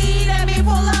 30. Niggas tryna shoot they shot, Stephen Curry. Take a bitch, nigga, show no mercy. Do the pussy bitch dirty. She like Sexxy, why you hurt me? Took him down up the Yerky. When you get me, put that dick all up my backside. I'm a hood bitch sitting courtside. I show up pussy how this Mac ride. Little bitch, I'm from the north side. If you see me and you tryna see what's up, he wanna fuck with me, then I'ma have him stuck. Bitch looking bad and got a stupid butt. Jewelry on your wrist, fucking hold it up. When I holla SkeeYee, that mean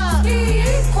pull up.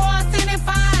 Cars sending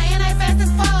fire and they fast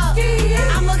as fuck.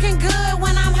 I'm looking good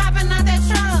when I'm hopping out that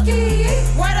truck.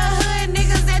 Where the hood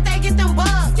niggas that they get them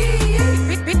bucks.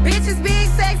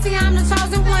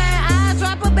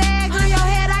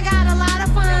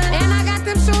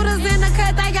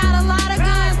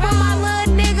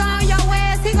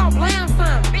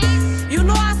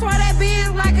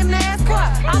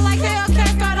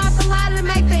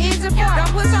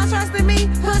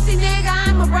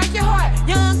 break your heart.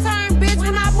 Young turn bitch,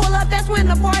 when I pull up, that's when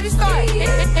the party start.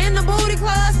 In the booty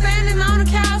club, standing on the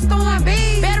couch, throwing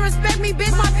beats. Better respect me,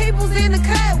 bitch, my people's in the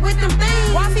cut with them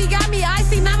things. Wifey got me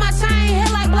icy, now my chain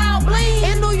hit like loud bling.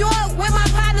 In New York, with my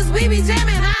partners, we be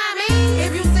jamming, I mean.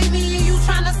 If you see me and you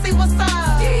tryna see what's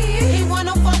up, he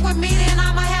wanna fuck with me, then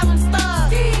I'ma have him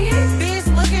stuck. Bitch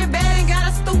looking bad and got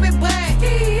a stupid butt.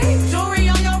 Jewelry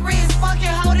on your wrist,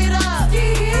 fucking hold it up.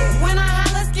 When I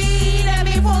holla SkeeYee, that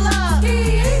mean pull up.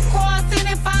 Cars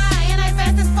sending fire and they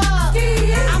fast as fuck.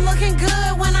 I'm looking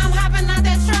good when I'm hopping out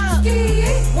that truck.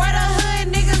 Where the hood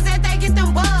niggas that they get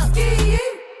them bucks.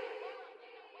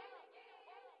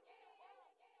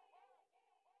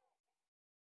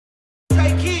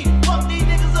 Take key, fuck these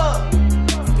niggas up.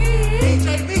 DJ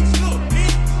Mix, you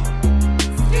bitch.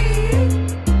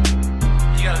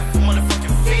 You gotta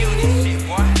motherfucking feel this shit,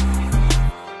 boy.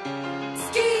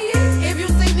 If you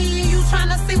see me and you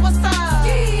tryna see what's up,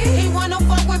 he wanna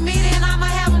fuck with me, then I'ma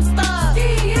have him stuck.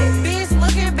 Bitch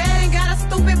looking bad and got a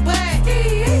stupid butt.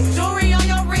 Jewelry on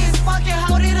your wrist, fucking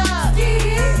hold it up.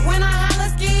 When I holla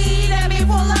SkeeYee, that mean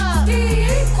pull up.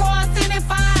 Cars sending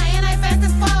fire and they fast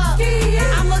as fuck.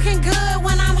 I'm looking good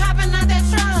when I'm hopping out that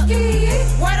truck.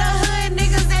 Where the hood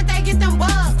niggas that they get them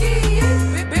bucks.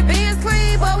 Benz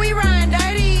clean, but we run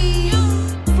dirty.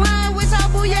 Flying with your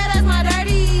boo, yeah, that's my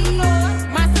dirty.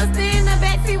 My sister in the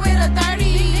backseat with a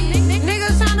 30.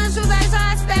 Niggas tryna shoot they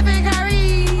shot, Stephen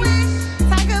Curry.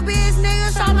 Take a bitch, nigga,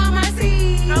 show no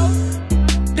mercy.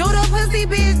 Do the pussy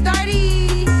bitch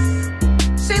dirty.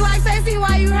 She like Sexxy,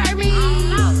 why you hurt me?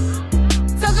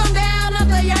 Took him down up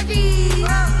the Yerky.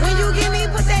 When you get me,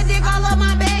 put that dick all up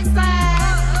my backside.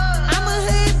 I'm a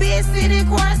hood bitch sitting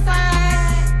courtside.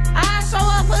 I show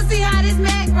up pussy how this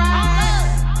Mac ride.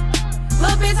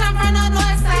 Little bitch, I'm from the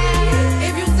north side.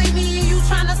 If you see me and you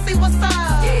tryna see what's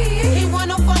up, he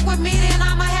wanna fuck with me, then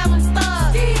I'ma have him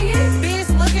stuck. Bitch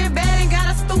looking bad and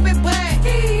got a stupid butt.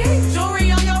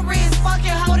 Jewelry on your wrist,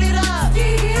 fucking hold it up.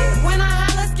 When I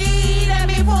holla SkeeYee, that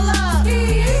mean pull up.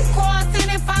 Cars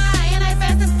sending fire and they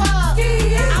fast as fuck.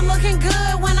 I'm looking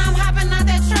good when I'm hopping out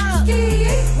that truck.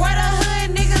 Where the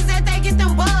hood niggas that they get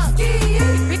them bucks.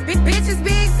 Bitches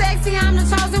big, sexy, I'm the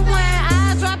chosen one.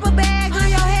 I drop a bag on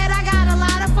your head, I got a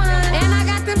lot of fun. And I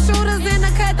got them shooters in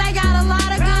the cut, they got a lot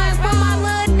of guns. Put my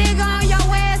little nigga on your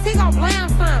ass, he gon' blam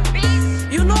some.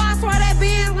 You know I swear that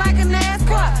Benz like a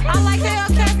NASCAR. I like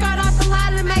Hellcat, got off the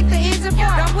line to make the engine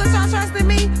part. Don't put your trust in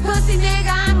me, pussy nigga,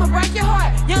 I'ma break your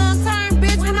heart. Young turn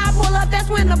bitch, when I pull up, that's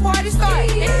when the party start.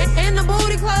 In the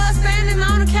booty club, standing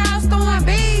on the couch, throwing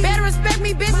beats. Better respect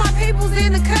me, bitch, my people's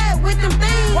in the cut with them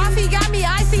things. Wifey got me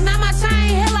icy, now my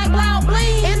chain hit like loud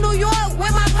bling. In New York,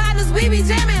 with my partners, we be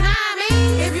jamming, I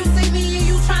mean. If you see me and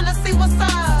you tryna see what's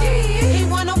up, he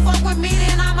wanna fuck with me,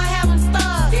 then I'ma have him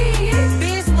stuck.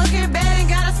 Bitch looking bad and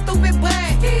got a stupid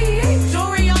butt.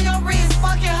 Jewelry on your wrist,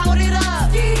 fucking hold it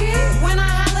up. When I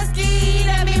holla SkeeYee,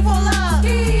 that mean pull up.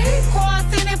 Cars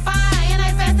sending fire and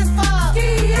they fast as fuck.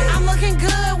 I'm looking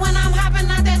good when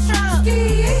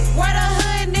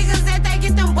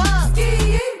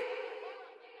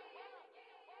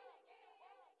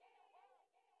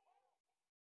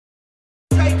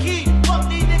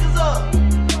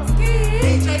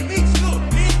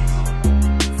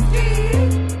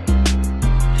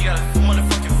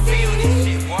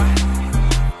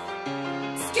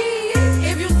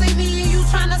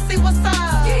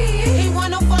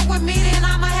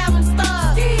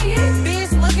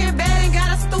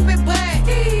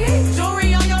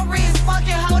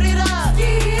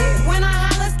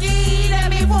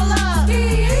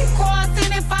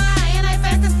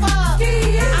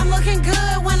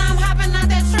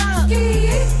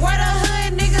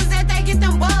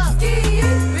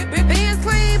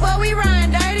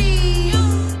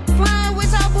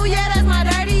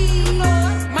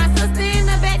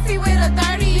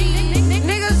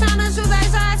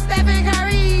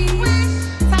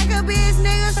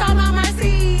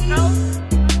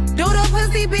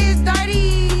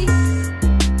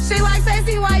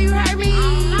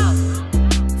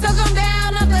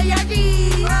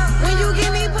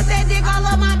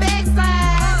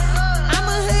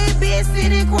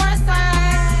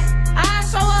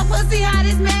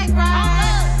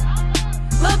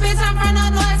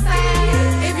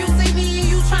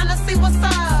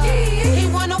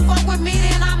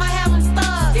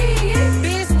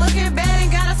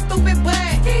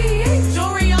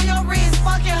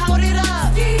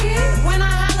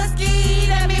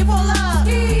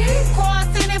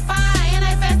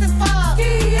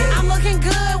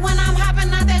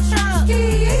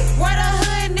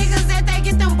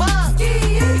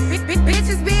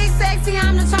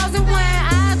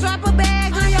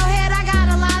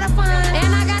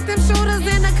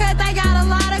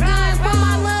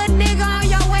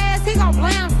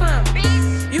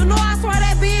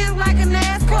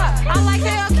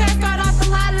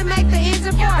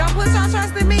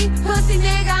trust in me, pussy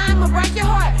nigga, I'ma break your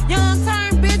heart. Young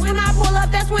turn bitch, when I pull up,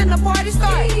 that's when the party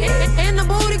start. In the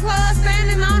booty club,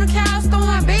 standing on the couch,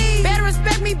 throwing beats. Better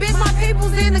respect me, bitch, my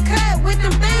people's in the cut with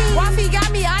them things. Wifey got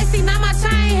me icy, now my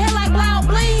chain hit like blau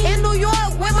bling. In New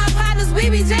York, with my partners, we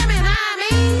be jamming, I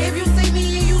mean. If you see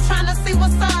me and you tryna see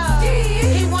what's up,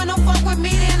 he wanna fuck with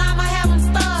me, then I'ma have him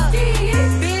stuck.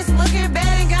 Bitch looking bad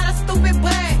and got a stupid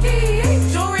butt.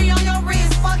 Jewelry on your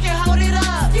wrist, fucking hold it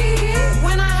up.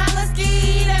 When I holla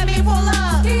SkeeYee, that mean pull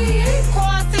up.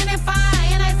 Cars 10 and 5,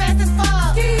 and they fast as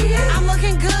fuck. I'm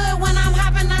looking good when I'm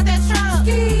hopping out that truck.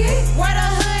 Where the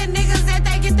hood niggas at,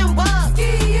 they get them bucks.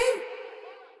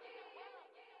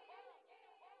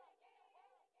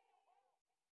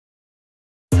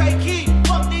 SkeeYee,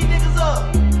 fuck these niggas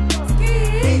up.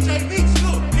 DJ Mix,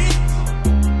 look, bitch.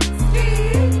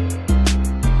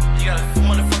 You gotta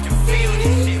motherfucking feel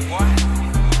this shit, boy.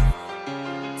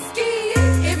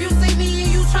 If you see me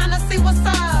and you tryna see what's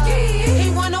up, he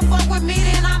wanna fuck with me,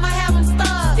 then I'ma have him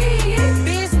stuck.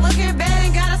 Bitch looking bad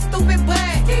and got a stupid butt.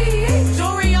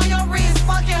 Jewelry on your wrist,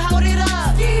 fucking hold it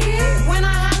up. When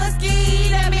I holla SkeeYee,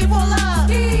 that mean pull up.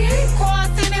 Cars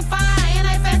 10 and 5, and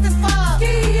they fast as fuck.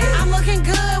 I'm looking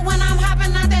good when I'm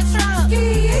hopping out that truck.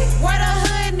 Where the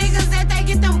hood niggas at, they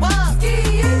get them bucks.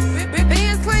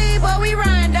 Benz clean, but we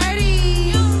run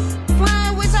dirty.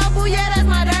 Flying with your boo, yeah, that's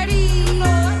my dirty.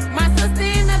 My sister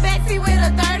in the backseat with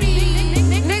a 30.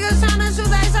 Niggas tryna shoot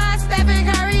they shot, Stephen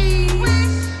Curry.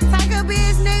 Take a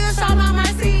bitch, nigga, show no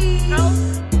mercy.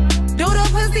 Do the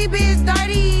pussy bitch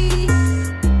dirty.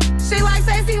 She like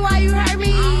Sexxy, why you hurt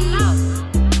me?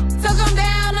 Took him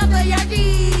down up the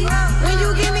Yerky. When you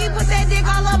give me, put that dick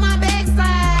all up my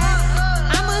backside.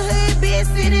 I'm a hood bitch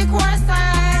sitting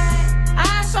courtside.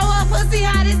 I show up pussy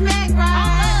how this Mac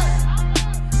ride.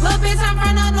 Little bitch, I'm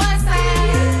from the north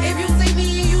side. If you see me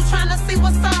and you tryna see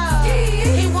what's up,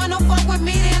 he wanna fuck with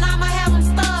me, then I'ma have him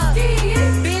stuck.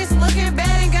 Bitch looking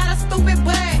bad and got a stupid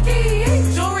butt.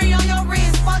 Jewelry on your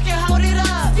wrist, fucking hold it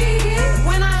up.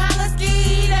 When I holla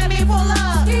SkeeYee, that mean pull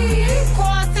up.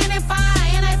 Cars 10 and 5,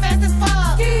 and they fast as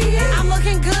fuck. I'm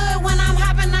looking good when I'm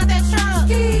hopping out that truck.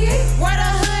 Where the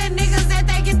hood niggas at,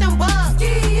 they get them bucks.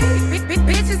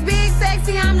 Bitches big,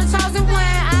 sexy, I'm the chosen one.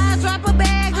 I drop a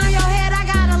bag on your head, I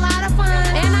got a lot of fun.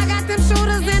 And I got them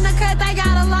shooters in the cut, they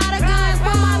got a lot of guns.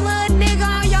 Put my little nigga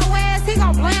on your ass, he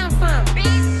gon' blam some.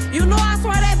 You know I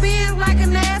swear that Benz like a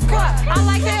NASCAR. I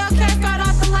like Hellcat, start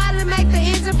off the line and make the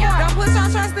engine part. Don't put your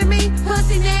trust in me,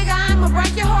 pussy nigga, I'ma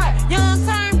break your heart. Young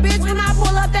turn bitch, when I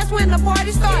pull up, that's when the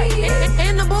party start.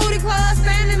 In the booty club,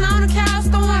 standing on the couch,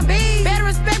 throwing beats. Better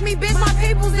respect me, bitch, my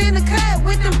people's in the cut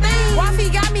with them things. Wifey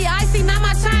got me icy, now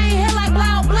my chain hit like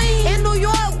blau bling. In New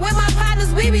York, with my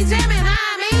partners, we be jamming,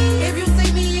 I mean. If you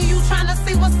see me and you tryna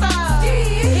see what's up,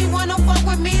 he wanna fuck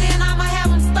with me, then I'ma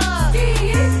have him stuck.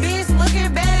 Bitch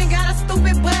looking bad and got a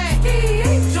stupid butt.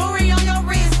 Jewelry on your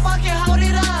wrist, fucking hold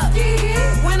it up.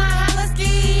 When I holla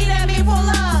SkeeYee, that mean pull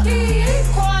up.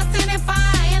 Cars 10 and 5,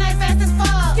 and they fast as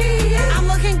fuck. I'm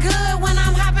looking good when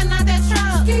I'm hopping out that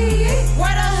truck.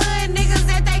 Where the hood niggas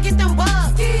at, they get them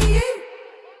bucks.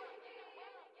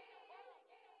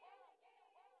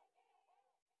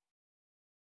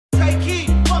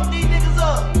 SkeeYee, fuck these niggas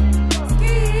up.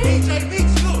 DJ Mix,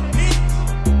 look, bitch.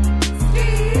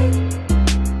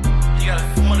 You gotta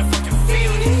motherfucking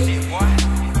feel this shit, boy.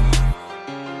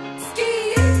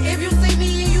 If you see me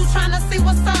and you tryna see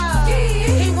what's up,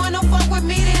 he wanna fuck with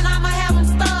me, then I'ma have him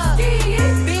stuck.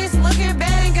 Bitch looking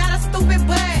bad and got a stupid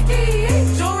butt.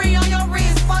 Jewelry on your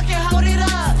wrist, fucking hold it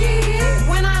up.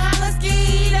 When I holla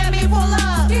SkeeYee, that mean pull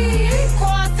up.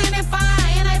 Cars 10 and 5,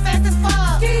 and they fast as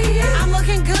fuck. I'm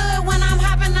looking good when I'm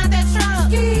hopping out that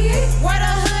truck. Where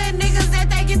the hood niggas at,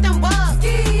 they get them bucks.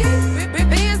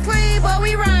 Benz clean, but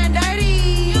we run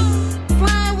dirty.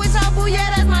 Flying with your boo, yeah,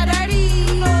 that's my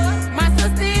dirty. My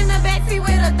sister in the backseat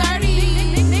with a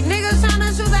 30. Niggas tryna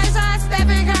shoot they shot,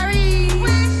 Stephen Curry.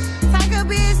 Take a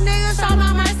bitch, nigga, show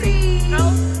no mercy.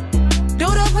 Do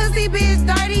the pussy bitch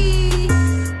dirty.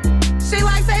 She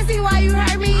like Sexxy, why you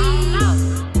hurt me?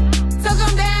 Took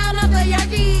him down up the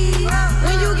Yerky.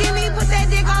 When you give me, put that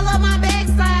dick all up my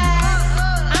backside.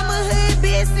 I'm a hood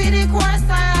bitch sitting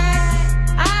courtside.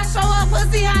 I show up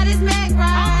pussy how this Mac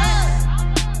ride.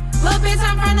 Little bitch,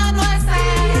 I'm from the north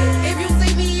side. If you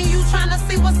see me and you tryna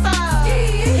see what's up,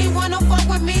 he wanna fuck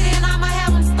with me, then I'ma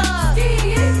have him stuck.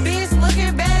 Bitch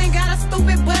looking bad and got a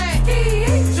stupid butt.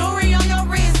 Jewelry on your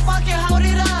wrist, fucking hold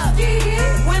it up.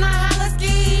 When I holla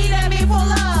SkeeYee, that mean pull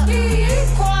up.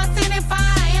 Cars 10 and 5,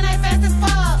 and they fast as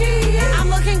fuck. I'm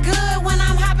looking good when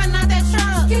I'm hopping out that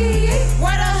truck.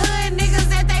 Where the hood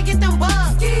niggas at, they get them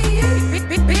bucks.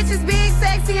 Bitches big,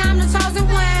 sexy, I'm the chosen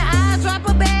one. I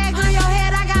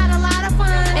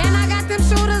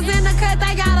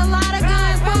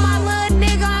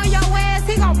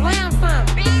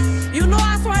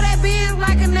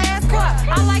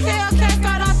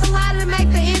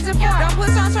put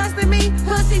your trust in me,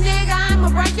 pussy nigga, I'ma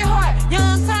break your heart.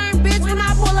 Young turn bitch, when I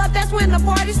pull up, that's when the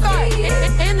party start.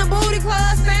 In the booty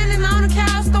club, standing on the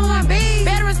couch, throwing beats.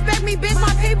 Better respect me, bitch,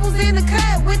 my people's in the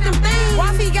cut with them things.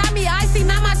 Wifey got me icy,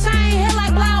 now my chain hit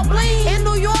like blau bling. In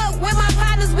New York, with my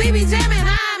partners, we be jamming,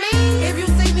 I mean. If you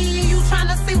see me and you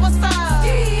tryna see what's up,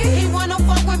 he wanna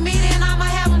fuck with me, then I'ma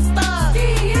have him stuck.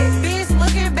 Bitch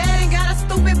looking bad and got a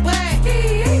stupid butt.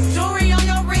 Jewelry on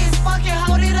your wrist, fucking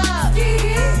hold it up.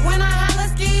 When I holla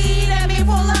SkeeYee, that mean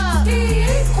pull up.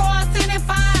 Cars sending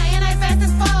fire and they fast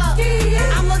as fuck.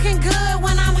 I'm looking good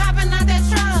when I'm hopping out that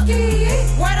truck.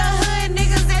 Where the hood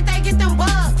niggas at, they get them bucks.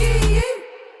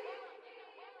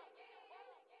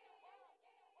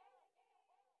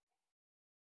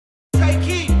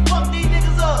 Fuck these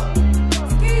niggas up.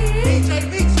 DJ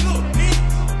Mix, good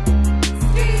bitch.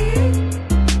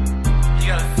 You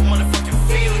gotta motherfucking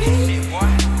feel this shit, boy.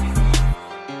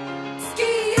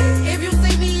 If you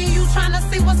see me and you tryna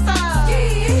see what's up,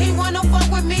 he wanna fuck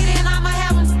with me, then I'ma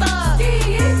have him stuck.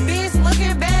 Bitch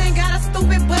looking bad and got a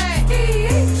stupid butt.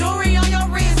 Jewelry on your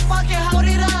wrist, fucking hold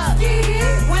it up.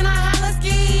 When I holla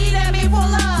SkeeYee, that mean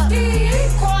pull up.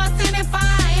 Cars sending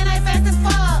fire and they fast as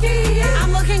fuck.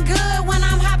 I'm looking good when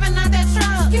I'm hopping out that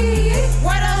truck.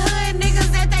 Where the hood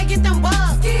niggas at, they get them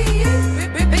bucks.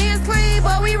 Benz clean,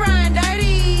 but we run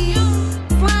dirty.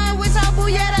 Flying with your boo,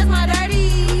 yeah, that's my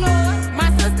dirty. My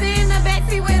sister in the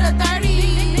backseat with a 30.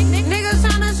 Niggas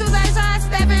tryna shoot, they try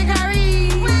Stephen Curry.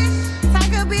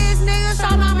 Take a bitch, nigga,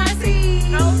 show no mercy.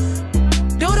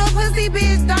 Do the pussy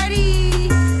bitch dirty.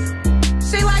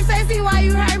 She like Sexxy, why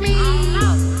you hurt me?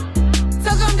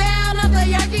 Took him down up the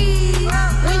Yerky.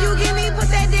 When you give me, put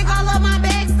that dick all up my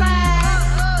backside.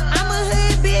 I'm a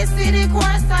hood bitch sitting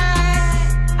courtside.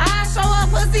 I show up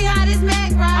pussy how this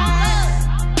Mac ride.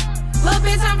 Little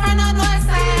bitch, I'm from the north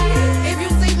side. If you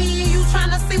see me and you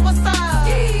tryna see what's up,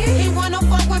 he wanna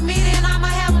fuck with me, then I'ma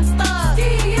have him stuck.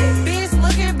 Bitch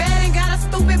looking bad and got a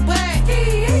stupid butt.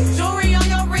 Jewelry on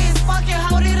your wrist, fucking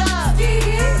hold it up.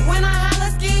 When I holla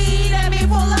SkeeYee, that mean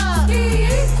pull up.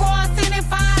 Cars sending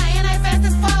fire and they fast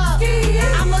as fuck.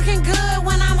 I'm looking good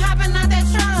when I'm hopping out that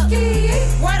truck.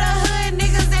 Where the hood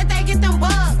niggas at, they get them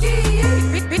bucks.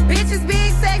 Bitches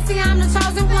big sexy, I'm the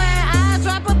chosen one. I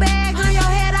drop a bag on your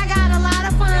head, I got a lot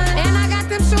of fun. And I got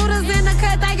them shooters in the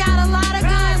cut, they got a lot of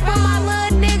guns. Put my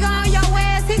little nigga on your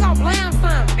ass, he gon' blam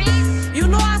some. You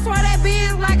know I swear that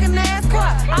Benz like a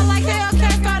NASCAR. I like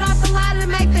Hellcat, got off the line to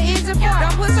make the engine part.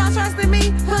 Don't put your trust in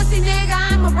me, pussy nigga,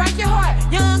 I'ma break your heart.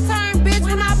 Young turn bitch,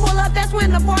 when I pull up, that's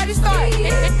when the party start.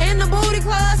 In the booty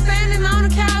club, standing on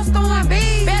the couch, throwing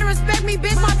beats. Better respect me,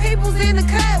 bitch, my people's in the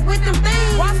cut with them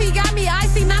things. Wifey got me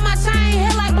icy, now my chain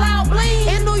hit like blau bling.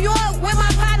 In New York, with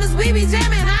my partners, we be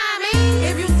jamming, I mean.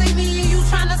 If you see me and you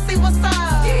tryna see what's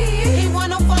up, he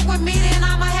wanna fuck with me, then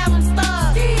I'ma have him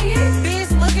stuck.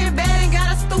 Bitch looking bad and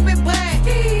got a stupid butt.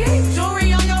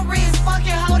 Jewelry on your wrist,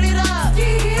 fucking hold it up.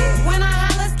 When I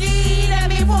holla SkeeYee, that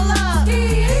mean pull up.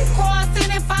 Cars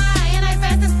sending fire and they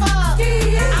fast as fuck.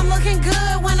 I'm looking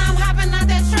good when I'm hopping out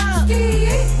that truck.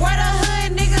 Where the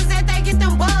hood niggas at, they get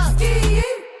them bucks.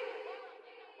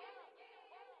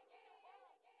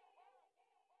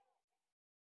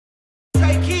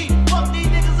 Fuck these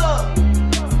niggas up.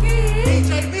 DJ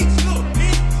Mix, good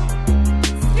bitch.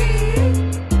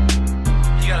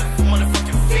 You gotta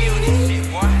motherfucking feel this shit,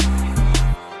 boy.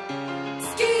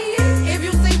 If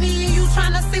you see me and you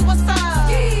tryna see what's up,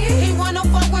 he wanna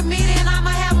fuck with me, then I'ma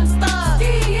have him stuck.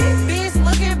 Bitch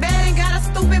looking bad and got a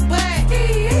stupid butt.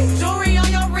 Jewelry on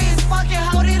your wrist, fucking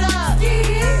hold it up.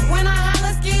 When I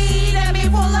holla SkeeYee, that mean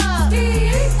pull up.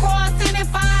 Cars sending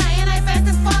fire and they fast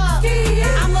as fuck.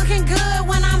 I'm looking good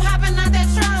when I'm hopping out that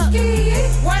truck.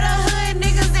 Where the hood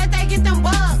niggas at, they get them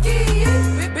bucks.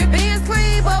 Benz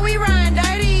clean, but we run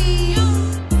dirty.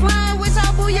 Flying with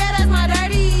your boo, yeah, that's my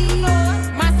dirty.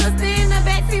 My sister in the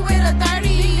backseat with a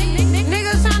 30.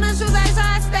 Niggas tryna shoot, they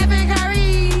try Stephen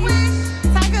Curry.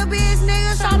 Take a bitch,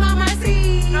 nigga, show no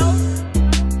mercy.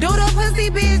 Do the pussy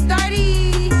bitch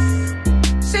dirty.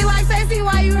 She like Sexxy,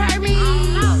 why you hurt me?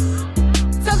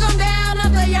 Took him down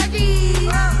up the Yerky.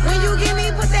 When you give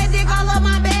me, put that dick all up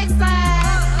my backside.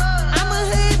 I'm a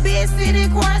hood bitch sitting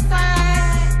courtside.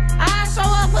 I show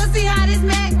up pussy how this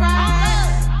Mac ride.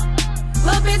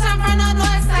 Little bitch, I'm from the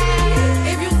north side.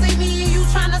 If you see me and you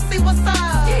tryna see what's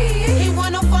up, he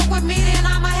wanna fuck with me, then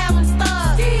I'ma have him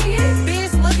stuck.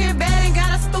 Bitch looking bad and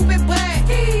got a stupid butt.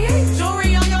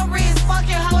 Jewelry on your wrist,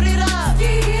 fucking hold it up.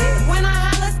 When I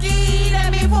holla SkeeYee, that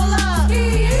mean pull up.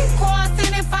 Cars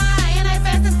sending fire and they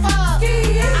fast as fuck.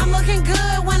 I'm looking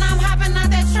good when I'm hopping out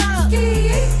that truck.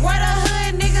 Where the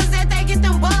hood niggas at, they get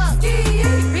them bucks.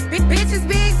 Bitches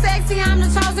big sexy, I'm the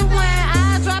chosen one.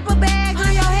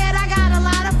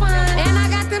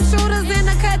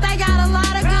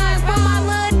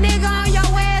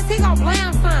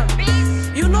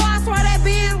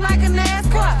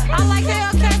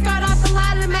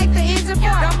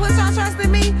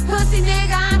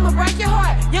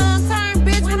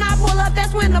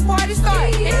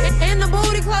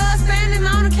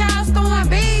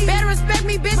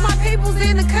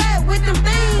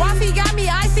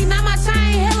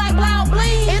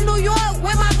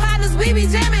 we be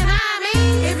jamming, I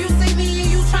mean. If you see me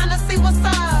and you tryna see what's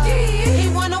up, he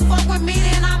wanna fuck with me,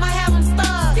 then I'ma have him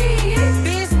stuck.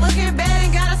 Bitch looking bad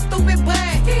and got a stupid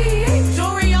butt.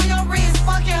 Jewelry on your wrist,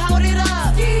 fucking hold it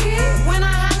up. When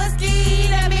I holla SkeeYee,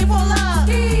 that mean pull up.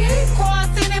 Car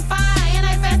sitting fine and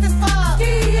they fast as fuck.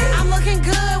 I'm looking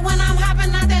good when I'm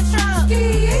hopping out that truck.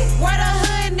 Where the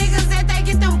hood niggas that they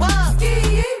get them bucks.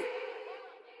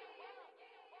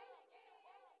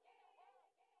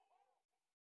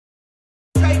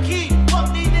 Fuck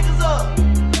these niggas up.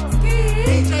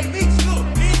 DJ Mix, good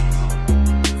bitch.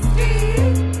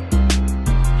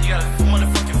 You gotta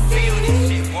motherfucking feel this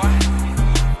shit, boy.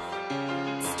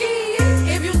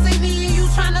 If you see me and you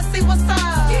tryna see what's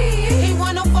up, he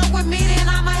wanna fuck with me, then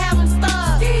I'ma have him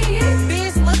stuck.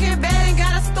 Bitch looking bad and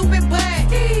got a stupid butt.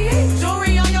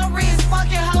 Jewelry on your wrist,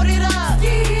 fucking hold it up.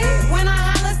 When I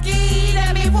holla SkeeYee,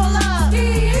 that mean pull up.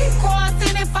 Car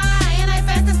sitting fine and they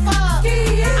fast as fuck.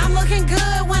 I'm looking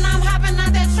good when I'm hopping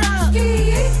out that truck.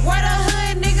 Where the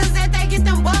hood niggas that they get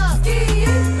them bucks.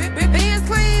 Benz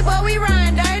clean, but we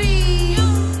run dirty.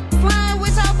 Flying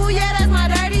with your boo, yeah, that's my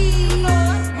dirty.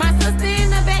 My sister in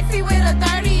the backseat with a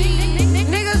 30.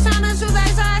 Niggas tryna shoot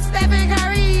they shot, Stephen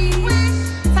Curry.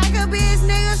 Take a bitch,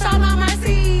 nigga, show no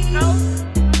mercy.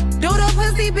 Do the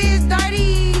pussy bitch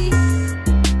dirty.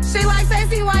 She like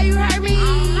Sexxy, why you hurt me?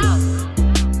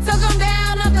 Took him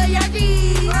down up the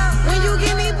Yerky. When you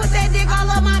give me, put that dick all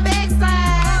up my backside.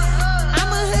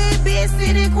 I'm a hood bitch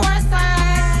sitting courtside.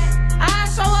 I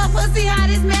show up pussy how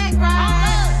this Mac ride.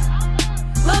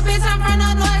 Little bitch, I'm from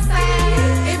the north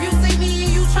side. If you see me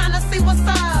and you tryna see what's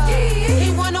up,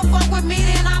 he wanna fuck with me,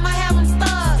 then I'ma have him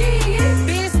stuck.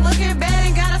 Bitch looking bad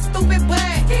and got a stupid butt.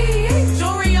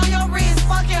 Jewelry on your wrist,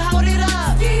 fucking hold it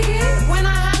up. When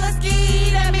I holla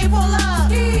SkeeYee, that mean pull up.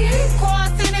 Car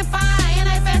sitting fine and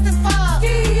they fast as fuck.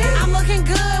 I'm looking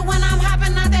good when I'm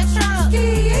hopping out that truck.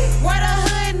 Where the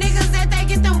hood niggas that they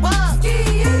get them bucks.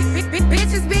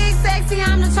 Bitches big sexy,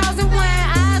 I'm the chosen one.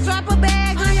 I drop a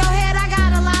bag on your head, I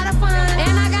got a lot of fun.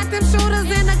 And I got them shooters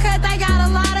in the cut, they got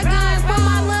a lot of guns. Put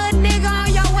my little nigga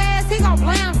on your ass, he gon'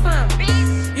 blam some.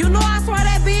 You know I swear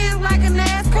that Benz like a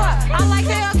NASCAR. I like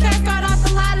Hellcat, start off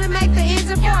the line and make the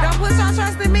engine fart. Don't put your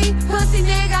trust in me, pussy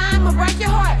nigga, I'ma break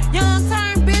your heart. Young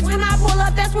turn bitch, when I pull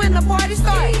up, that's when the party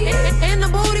start. In the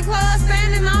booty club,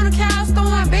 standing on the couch,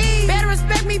 throwing beats. Better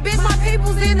respect me, bitch, my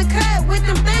people's in the cut with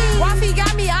them things. Wifey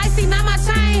got me icy, now my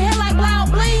chain hit like blau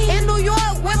bling. In New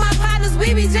York, with my partners,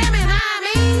 we be jamming, I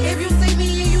mean. If you see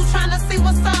me and you tryna see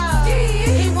what's up,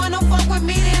 he wanna fuck with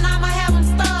me, then I'ma have him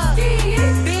stuck.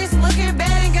 Bitch looking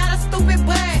bad and got a stupid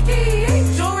butt.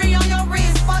 Jewelry on your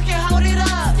wrist, fucking hold it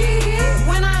up.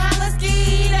 When I holla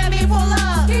SkeeYee, that mean pull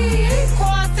up.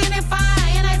 Car sitting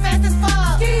fine and they fast as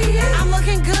fuck. I'm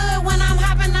looking good when I'm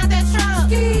hopping out that truck.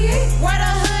 Where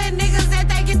the hood niggas that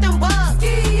they get them bucks.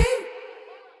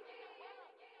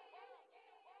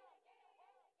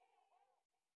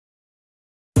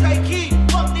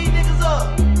 Fuck these niggas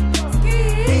up.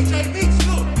 DJ Mix,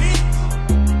 good bitch.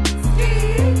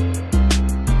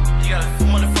 You gotta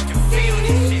motherfucking feel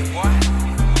this shit, boy.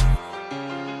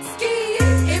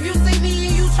 If you see me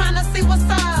and you tryna see what's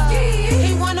up,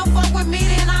 he wanna fuck with me,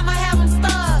 then I'ma have him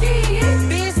stuck.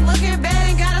 Bitch looking bad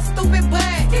and got a stupid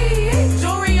butt.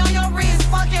 Jewelry on your wrist,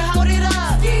 fucking hold it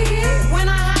up. When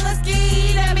I holla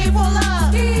SkeeYee, that mean pull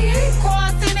up.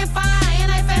 Car sitting fine and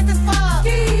they fast as fuck.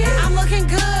 I'm looking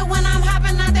good when I'm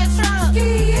hopping out that truck.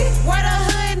 Where the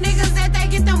hood niggas that they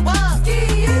get them bucks.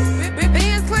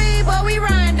 Benz clean, but we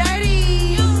run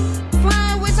dirty.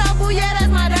 Flying with your boo, yeah,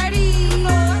 that's my dirty.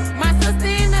 My sister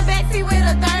in the backseat with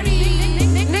a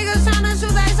 30. Niggas tryna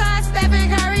shoot they shot, Stephen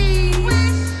Curry.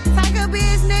 Take a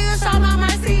bitch, nigga, show no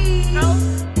mercy.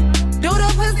 Do the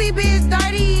pussy bitch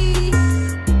dirty.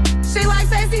 She like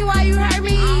Sexxy, why you hurt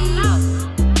me?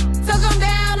 Took him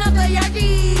down up the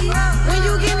Yerky. When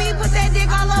you give me, put that dick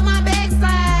all up my backside.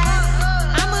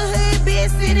 I'm a hood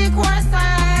bitch sitting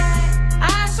courtside.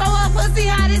 I show up pussy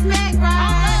how this Mac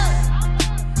ride.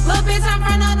 Little bitch, I'm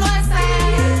from the north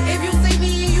side. If you see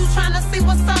me and you tryna see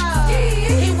what's up,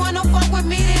 he wanna fuck with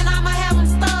me, then I'ma have him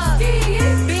stuck.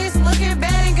 Bitch looking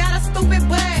bad and got a stupid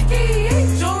butt.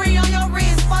 Jewelry on your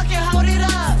wrist, fucking hold it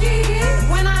up.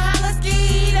 When I holla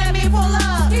SkeeYee, that mean pull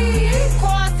up.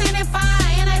 Car sitting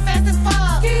fine and they fast as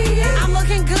fuck. I'm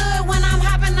looking good when I'm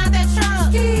hopping out that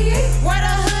truck. Where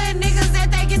the hood niggas that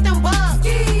they get them bucks.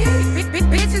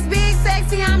 Bitches big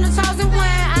sexy, I'm the chosen one.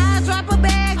 I drop a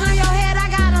bag on your head, I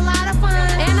got a lot of fun.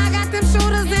 And I got them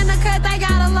shooters in the cut, they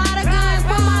got a lot of guns.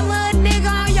 Put my little nigga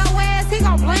on your ass, he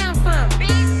gon' blam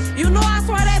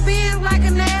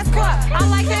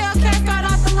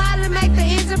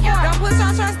put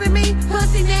your trust in me,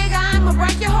 pussy nigga, I'ma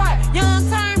break your heart. Young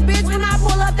turn bitch, when I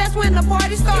pull up, that's when the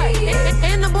party start.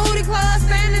 In the booty club,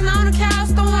 standing on the couch,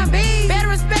 throwing beats. Better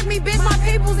respect me, bitch, my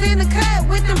people's in the cut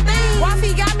with them things.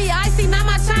 Wifey got me icy